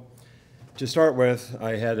 So, to start with,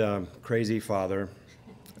 I had a crazy father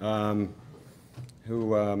who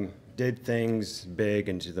did things big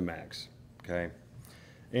and to the max, okay?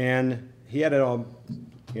 And he had a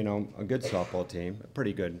good softball team, a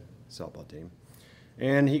pretty good softball team.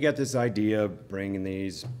 And he got this idea of bringing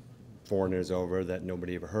these foreigners over that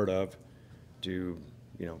nobody ever heard of to,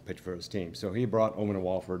 pitch for his team. So he brought Owen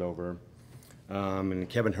Walford over and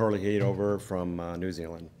Kevin Hurley over from New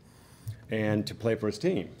Zealand, and to play for his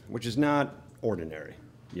team, which is not ordinary,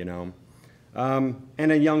 and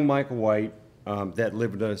a young Michael White that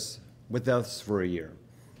lived with us for a year,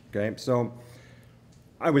 okay? So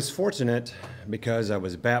I was fortunate because I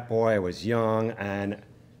was a bat boy, I was young, and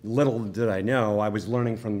little did I know, I was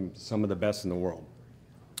learning from some of the best in the world.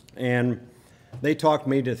 And they taught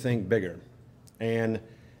me to think bigger. And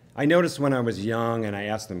I noticed when I was young and I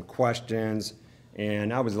asked them questions,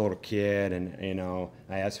 and I was a little kid, and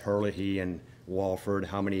I asked Hurley and Walford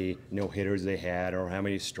how many no-hitters they had or how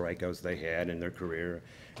many strikeouts they had in their career,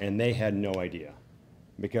 and they had no idea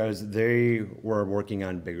because they were working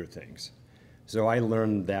on bigger things. So I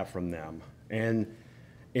learned that from them. And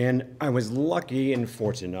I was lucky and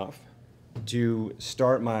fortunate enough to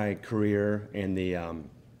start my career in the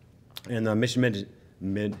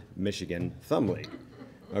Michigan Thumb League,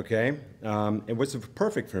 okay? It was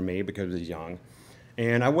perfect for me because I was young,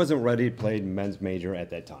 and I wasn't ready to play men's major at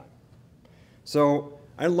that time. So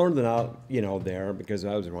I learned it out, there because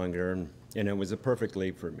I was younger, and it was a perfect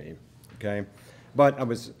league for me, okay? But I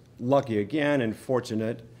was lucky again and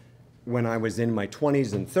fortunate when I was in my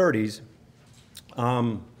 20s and 30s,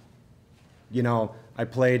 I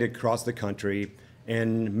played across the country,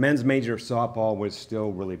 and men's major softball was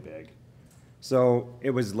still really big. So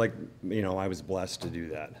it was like, I was blessed to do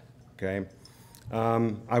that, okay?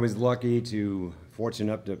 I was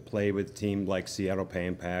fortunate enough to play with a team like Seattle Pay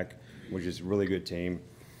and Pack, which is a really good team.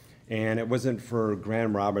 And it wasn't for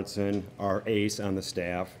Graham Robertson, our ace on the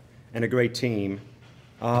staff, and a great team,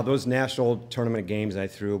 those national tournament games I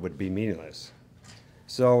threw would be meaningless.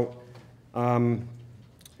 So,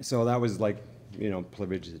 so that was like,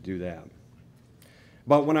 privilege to do that.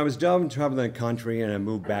 But when I was done traveling the country and I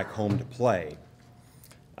moved back home to play,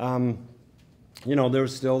 there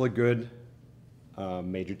was still a good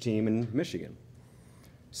major team in Michigan.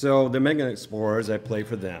 So the Midland Explorers, I played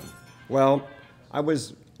for them. Well, I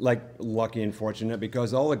was lucky and fortunate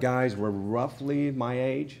because all the guys were roughly my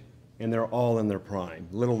age, and they're all in their prime.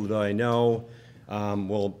 Little did I know,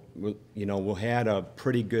 we'll had a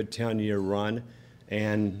pretty good 10-year run,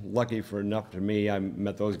 and lucky for enough for me, I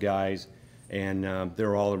met those guys, and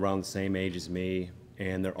they're all around the same age as me,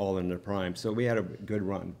 and they're all in their prime. So we had a good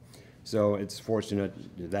run. So it's fortunate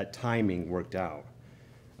that timing worked out.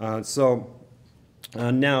 Now,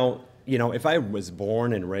 if I was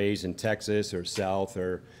born and raised in Texas or South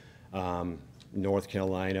or North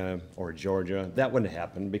Carolina or Georgia, that wouldn't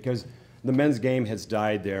happen because the men's game has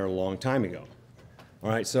died there a long time ago. All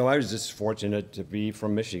right, so I was just fortunate to be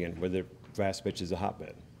from Michigan, where the fast pitch is a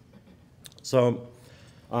hotbed. So,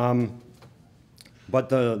 but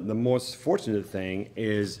the most fortunate thing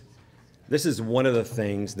is this is one of the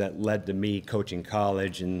things that led to me coaching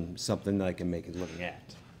college and something that I can make a living at.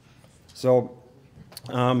 So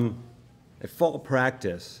at fall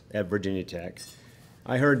practice at Virginia Tech,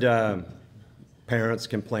 I heard parents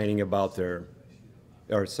complaining about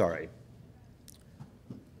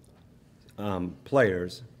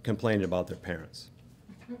players complaining about their parents,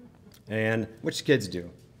 and which kids do,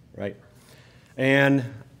 right? And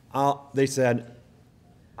they said,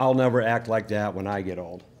 I'll never act like that when I get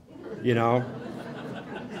old, you know?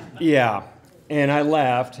 Yeah, and I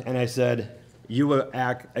laughed and I said, you will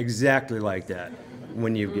act exactly like that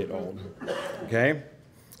when you get old, okay?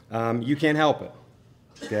 You can't help it,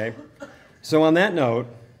 okay? So on that note,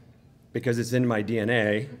 because it's in my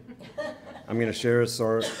DNA, I'm going to share a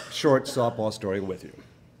short softball story with you,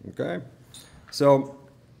 okay? So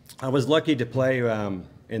I was lucky to play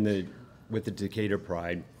with the Decatur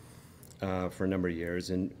Pride for a number of years,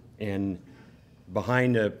 and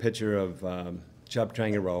behind a pitcher of Chubb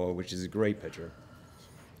Trangaroa, which is a great pitcher.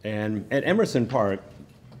 And at Emerson Park,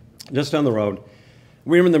 just down the road,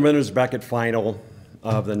 we were in the winners bracket final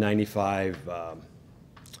of the 95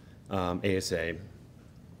 ASA,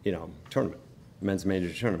 tournament, men's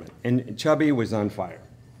major tournament. And Chubby was on fire.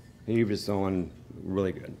 He was throwing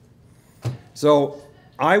really good. So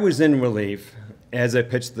I was in relief as I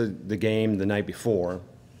pitched the game the night before.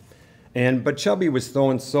 But Chubby was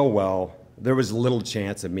throwing so well, there was little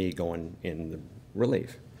chance of me going in the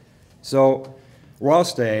relief. So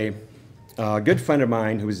Ross Day, a good friend of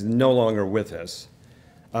mine who is no longer with us,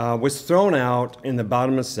 was thrown out in the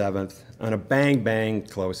bottom of the 7th on a bang-bang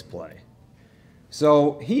close play.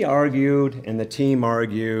 So he argued, and the team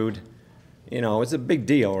argued. It's a big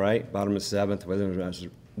deal, right? Bottom of 7th,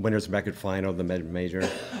 winners bracket final, the major.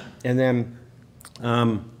 And then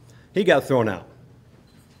he got thrown out.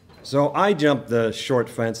 So I jumped the short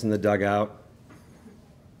fence in the dugout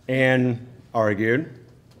and argued,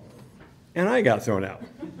 and I got thrown out,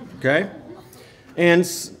 okay? And,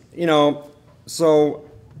 so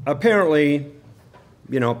apparently,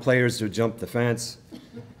 players who jump the fence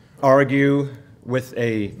argue with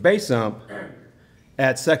a base ump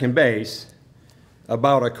at second base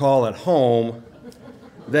about a call at home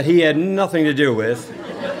that he had nothing to do with,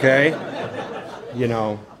 okay?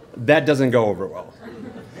 That doesn't go over well.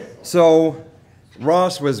 So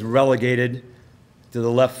Ross was relegated to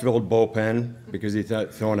the left field bullpen because he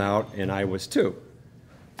got thrown out, and I was too,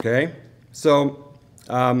 okay? So,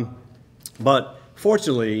 but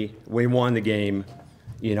fortunately, we won the game,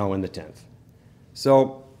 in the 10th.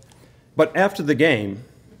 So, but after the game,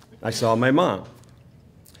 I saw my mom.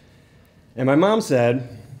 And my mom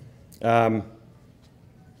said, and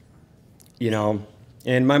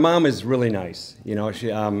my mom is really nice.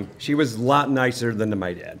 She was a lot nicer than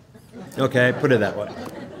my dad. Okay, put it that way.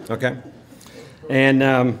 Okay,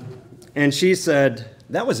 and she said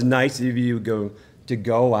that was nice of you to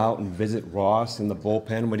go out and visit Ross in the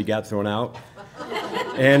bullpen when he got thrown out.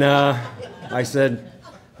 And I said,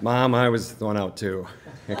 Mom, I was thrown out too.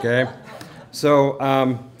 Okay, so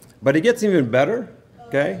but it gets even better.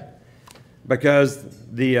 Okay, because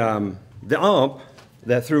the ump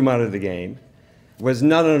that threw him out of the game was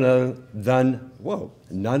none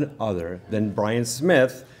other than Brian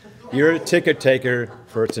Smith, your ticket taker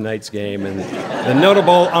for tonight's game and the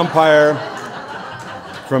notable umpire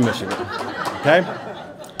from Michigan. Okay?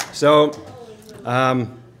 So,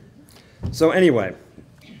 anyway,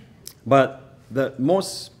 but the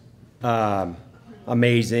most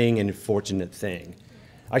amazing and fortunate thing,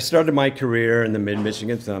 I started my career in the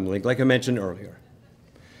Mid-Michigan Thumb League, like I mentioned earlier.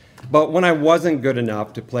 But when I wasn't good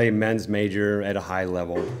enough to play men's major at a high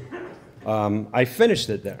level, I finished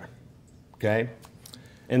it there, okay,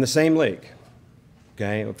 in the same league,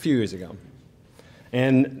 okay, a few years ago.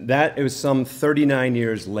 And it was some 39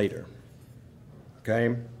 years later,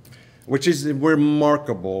 okay, which is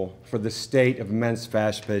remarkable for the state of men's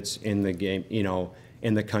fast pitch in the game,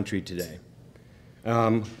 in the country today,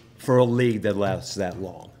 for a league that lasts that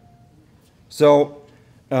long. So,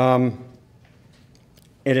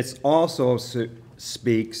 and it also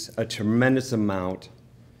speaks a tremendous amount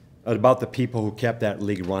about the people who kept that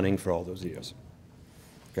league running for all those years.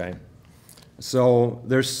 Okay? So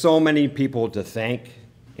there's so many people to thank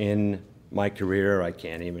in my career. I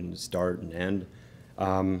can't even start and end.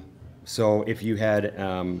 So if you had,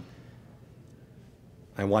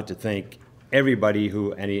 I want to thank everybody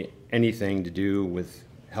who anything to do with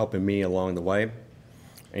helping me along the way.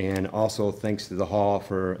 And also thanks to the Hall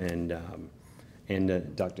for and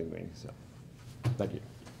inducting me. So, thank you.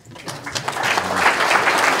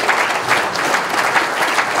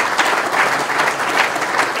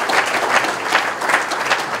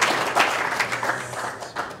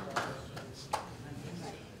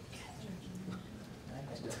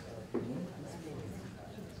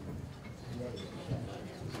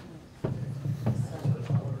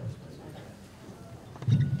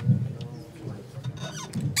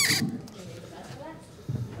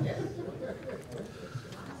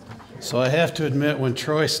 So I have to admit, when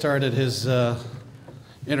Troy started his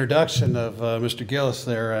introduction of Mr. Gillis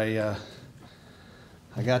there,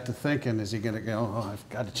 I got to thinking, is he going to go, oh, I've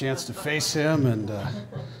got a chance to face him, and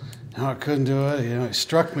no, I couldn't do it. You know, he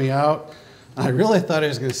struck me out. I really thought he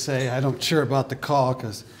was going to say, I'm not sure about the call,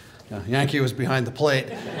 because Yankee was behind the plate.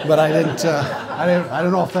 But I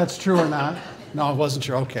don't know if that's true or not. No, I wasn't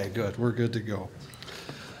sure. Okay, good. We're good to go.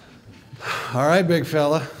 All right, big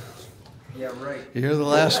fella. Yeah, right. You're the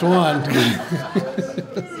last one.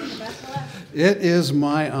 It is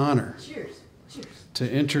my honor to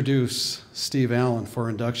introduce Steve Allen for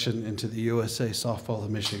induction into the USA Softball of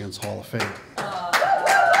Michigan's Hall of Fame.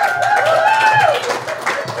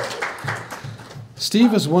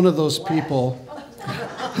 Steve is one of those people.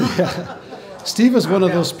 Steve is one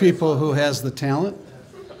of those people who has the talent,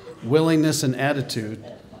 willingness, and attitude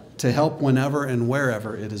to help whenever and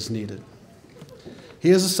wherever it is needed. He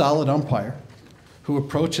is a solid umpire who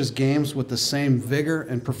approaches games with the same vigor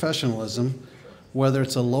and professionalism, whether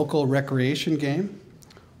it's a local recreation game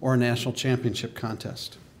or a national championship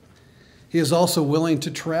contest. He is also willing to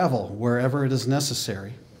travel wherever it is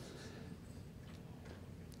necessary.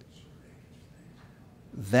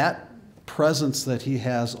 That presence that he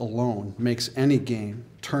has alone makes any game,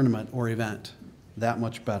 tournament, or event that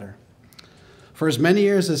much better. For as many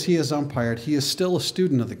years as he has umpired, he is still a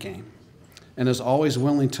student of the game and is always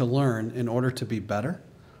willing to learn in order to be better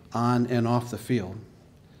on and off the field.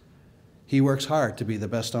 He works hard to be the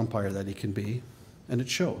best umpire that he can be, and it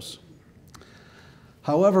shows.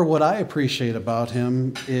 However, what I appreciate about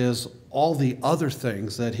him is all the other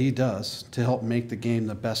things that he does to help make the game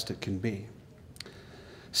the best it can be.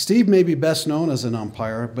 Steve may be best known as an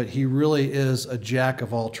umpire, but he really is a jack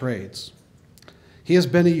of all trades. He has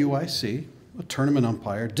been a UIC, a tournament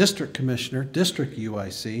umpire, district commissioner, district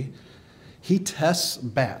UIC. He tests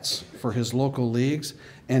bats for his local leagues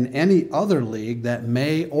and any other league that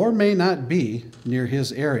may or may not be near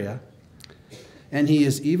his area. And he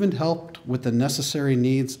has even helped with the necessary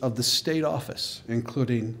needs of the state office,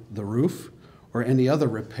 including the roof or any other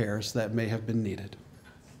repairs that may have been needed.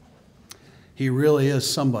 He really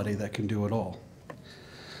is somebody that can do it all.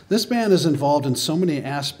 This man is involved in so many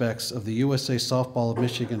aspects of the USA Softball of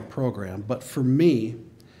Michigan program, but for me,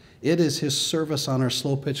 it is his service on our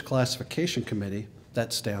slow pitch classification committee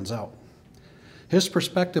that stands out. His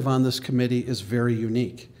perspective on this committee is very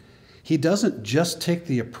unique. He doesn't just take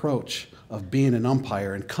the approach of being an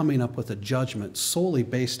umpire and coming up with a judgment solely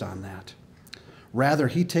based on that. Rather,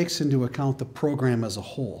 he takes into account the program as a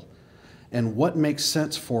whole and what makes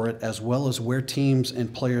sense for it, as well as where teams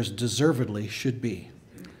and players deservedly should be.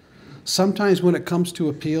 Sometimes when it comes to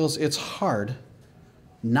appeals, it's hard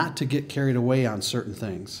not to get carried away on certain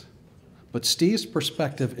things. But Steve's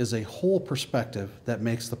perspective is a whole perspective that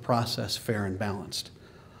makes the process fair and balanced.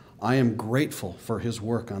 I am grateful for his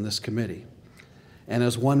work on this committee. And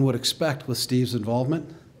as one would expect with Steve's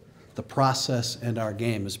involvement, the process and our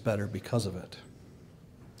game is better because of it.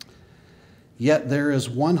 Yet there is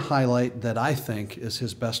one highlight that I think is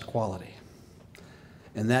his best quality,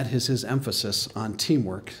 and that is his emphasis on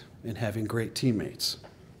teamwork and having great teammates.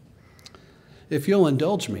 If you'll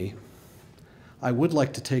indulge me, I would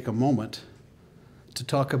like to take a moment to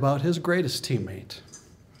talk about his greatest teammate,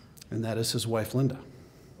 and that is his wife, Linda.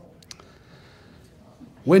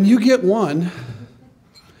 When you get one,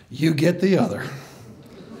 you get the other.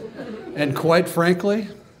 And quite frankly,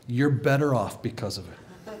 you're better off because of it.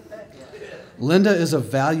 Linda is a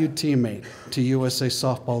valued teammate to USA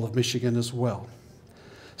Softball of Michigan as well.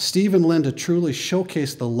 Steve and Linda truly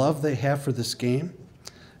showcase the love they have for this game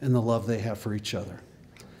and the love they have for each other.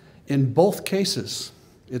 In both cases,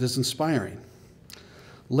 it is inspiring.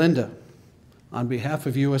 Linda, on behalf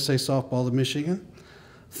of USA Softball of Michigan,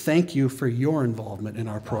 thank you for your involvement in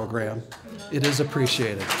our program. It is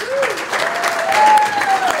appreciated.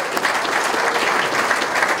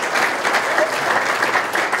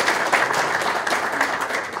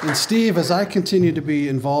 And Steve, as I continue to be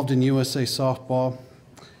involved in USA Softball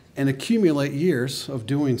and accumulate years of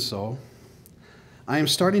doing so, I am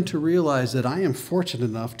starting to realize that I am fortunate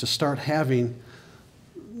enough to start having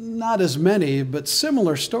not as many, but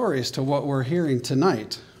similar stories to what we're hearing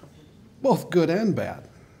tonight, both good and bad.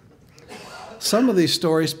 Some of these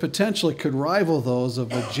stories potentially could rival those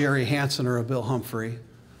of a Jerry Hansen or a Bill Humphrey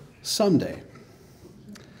someday.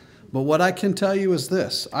 But what I can tell you is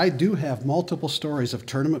this: I do have multiple stories of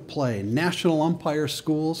tournament play, national umpire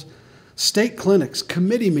schools, state clinics,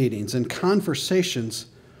 committee meetings, and conversations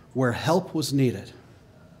where help was needed.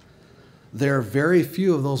 There are very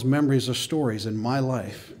few of those memories or stories in my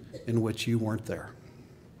life in which you weren't there.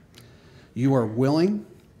 You are willing,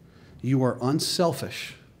 you are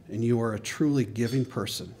unselfish, and you are a truly giving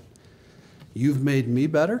person. You've made me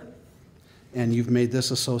better, and you've made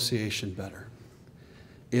this association better.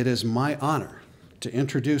 It is my honor to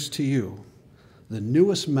introduce to you the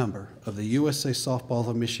newest member of the USA Softball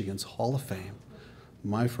of Michigan's Hall of Fame,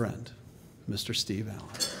 my friend, Mr. Steve Allen.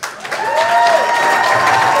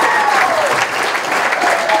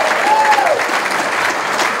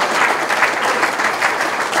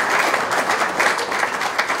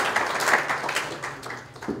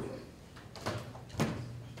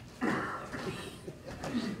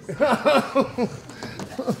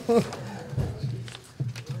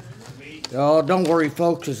 Oh, don't worry,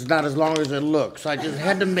 folks. It's not as long as it looks. I just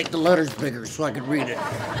had to make the letters bigger so I could read it.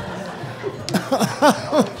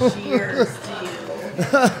 Cheers to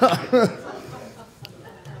you.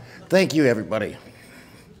 Thank you, everybody.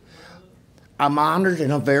 I'm honored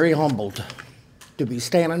and I'm very humbled to be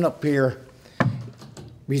standing up here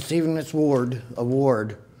receiving this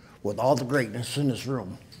award with all the greatness in this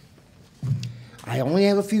room. I only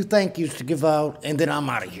have a few thank yous to give out, and then I'm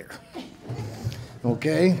out of here.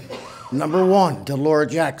 Okay? Number one, to Laura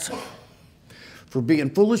Jackson for being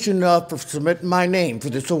foolish enough for submitting my name for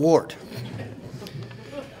this award.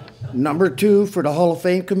 Number two, for the Hall of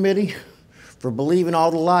Fame committee for believing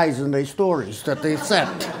all the lies in their stories that they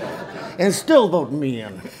sent and still voting me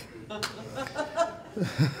in.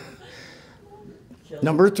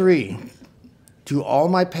 Number three, to all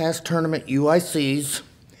my past tournament UICs,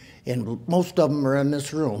 and most of them are in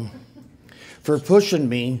this room, for pushing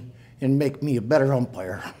me and make me a better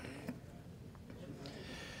umpire.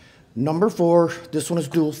 Number four, this one is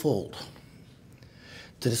dual fold.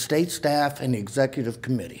 To the state staff and the executive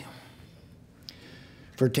committee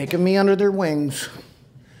for taking me under their wings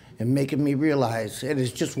and making me realize it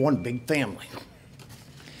is just one big family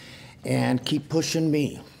and keep pushing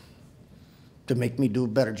me to make me do a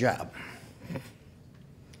better job.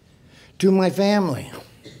 To my family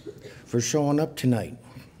for showing up tonight,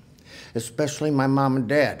 especially my mom and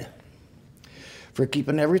dad, for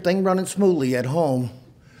keeping everything running smoothly at home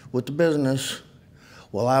with the business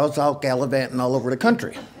while I was out gallivanting all over the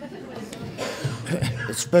country,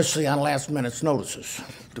 especially on last minute's notices,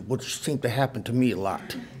 which seemed to happen to me a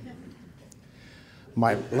lot.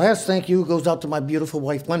 My last thank you goes out to my beautiful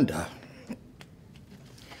wife, Linda.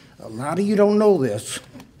 A lot of you don't know this.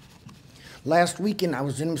 Last weekend, I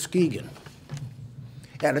was in Muskegon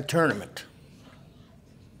at a tournament.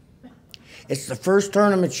 It's the first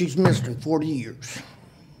tournament she's missed in 40 years.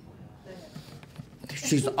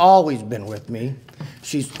 She's always been with me.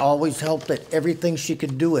 She's always helped at everything she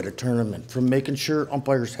could do at a tournament, from making sure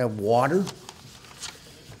umpires have water.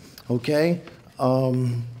 Okay? I'll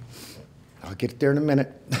get there in a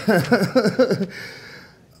minute.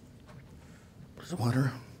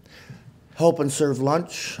 Water. Helping serve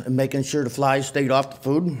lunch and making sure the flies stayed off the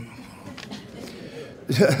food.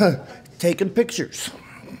 Taking pictures.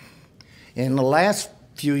 In the last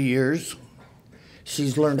few years,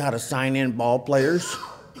 she's learned how to sign in ball players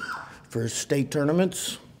for state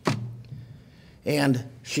tournaments, and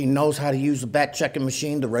she knows how to use the back checking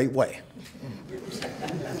machine the right way.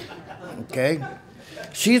 Okay?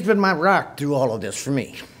 She's been my rock through all of this for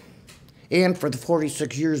me. And for the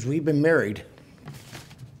 46 years we've been married.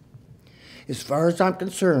 As far as I'm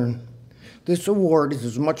concerned, this award is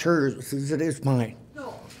as much hers as it is mine.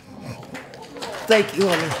 Thank you,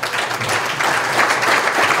 honey.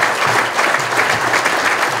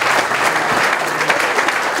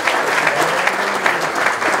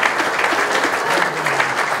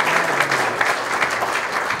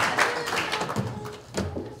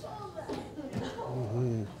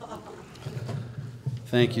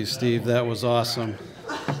 Thank you, Steve. That was awesome.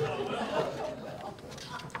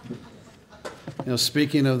 You know,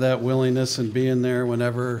 speaking of that willingness and being there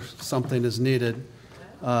whenever something is needed,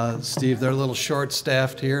 Steve, they're a little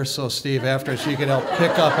short-staffed here, so Steve, after you could help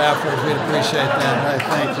pick up afterwards, we'd appreciate that.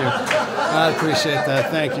 Thank you. I appreciate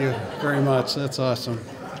that. Thank you very much. That's awesome.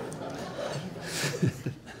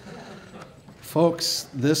 Folks,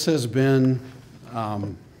 this has been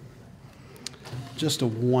just a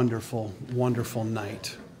wonderful, wonderful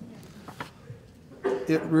night.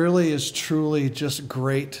 It really is truly just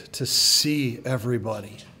great to see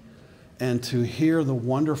everybody and to hear the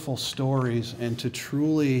wonderful stories and to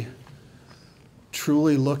truly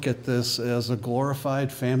look at this as a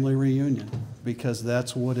glorified family reunion, because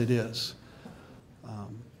that's what it is.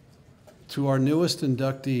 To our newest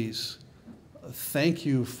inductees, thank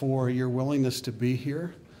you for your willingness to be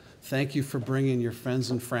here. Thank you for bringing your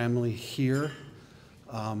friends and family here.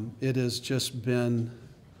 It has just been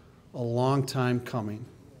a long time coming.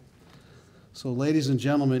 So ladies and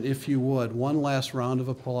gentlemen, if you would, one last round of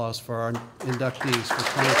applause for our inductees for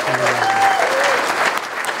 2021.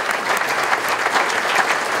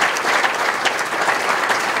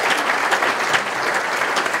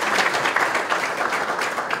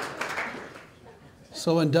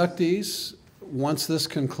 So inductees, once this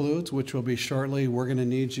concludes, which will be shortly, we're going to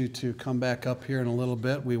need you to come back up here in a little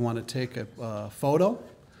bit. We want to take a photo.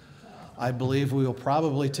 I believe we will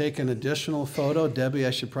probably take an additional photo. Debbie,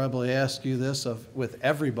 I should probably ask you this with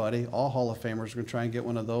everybody. All Hall of Famers. We're going to try and get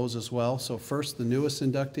one of those as well. So first the newest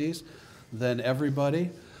inductees, then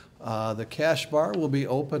everybody. The cash bar will be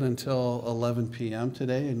open until 11 p.m.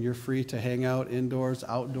 today, and you're free to hang out indoors,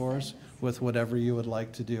 outdoors, with whatever you would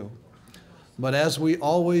like to do. But as we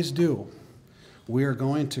always do, we are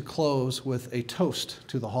going to close with a toast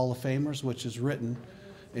to the Hall of Famers, which is written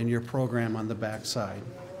in your program on the back side.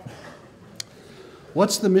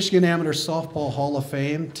 What's the Michigan Amateur Softball Hall of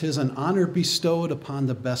Fame? 'Tis an honor bestowed upon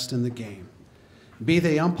the best in the game. Be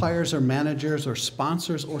they umpires or managers or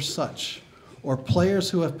sponsors or such, or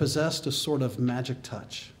players who have possessed a sort of magic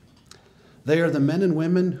touch. They are the men and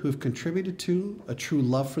women who've contributed to a true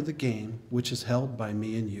love for the game, which is held by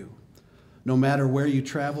me and you. No matter where you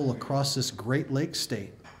travel across this Great Lakes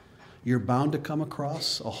state, you're bound to come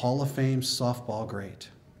across a Hall of Fame softball great.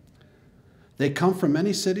 They come from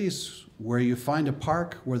many cities where you find a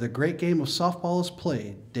park where the great game of softball is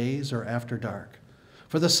played, days or after dark.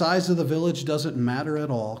 For the size of the village doesn't matter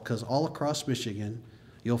at all, because all across Michigan,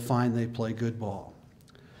 you'll find they play good ball.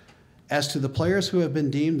 As to the players who have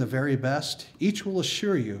been deemed the very best, each will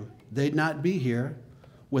assure you they'd not be here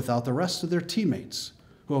without the rest of their teammates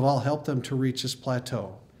who have all helped them to reach this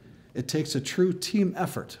plateau. It takes a true team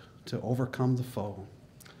effort to overcome the foe.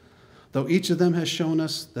 Though each of them has shown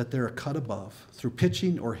us that they're a cut above through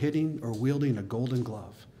pitching or hitting or wielding a golden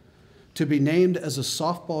glove. To be named as a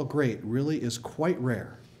softball great really is quite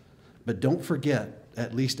rare, but don't forget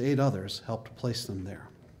at least 8 others helped place them there.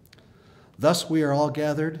 Thus we are all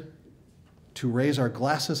gathered to raise our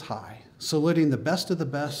glasses high, saluting the best of the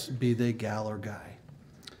best, be they gal or guy.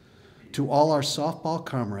 To all our softball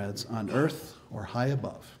comrades on earth or high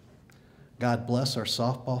above, God bless our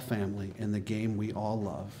softball family and the game we all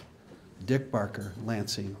love. Dick Barker,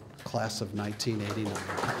 Lansing, class of 1989.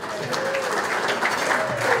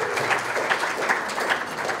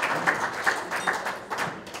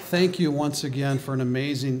 Thank you once again for an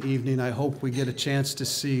amazing evening. I hope we get a chance to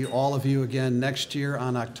see all of you again next year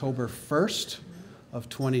on October 1st of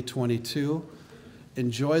 2022.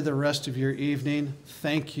 Enjoy the rest of your evening.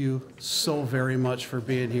 Thank you so very much for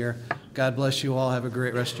being here. God bless you all. Have a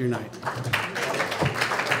great rest of your night.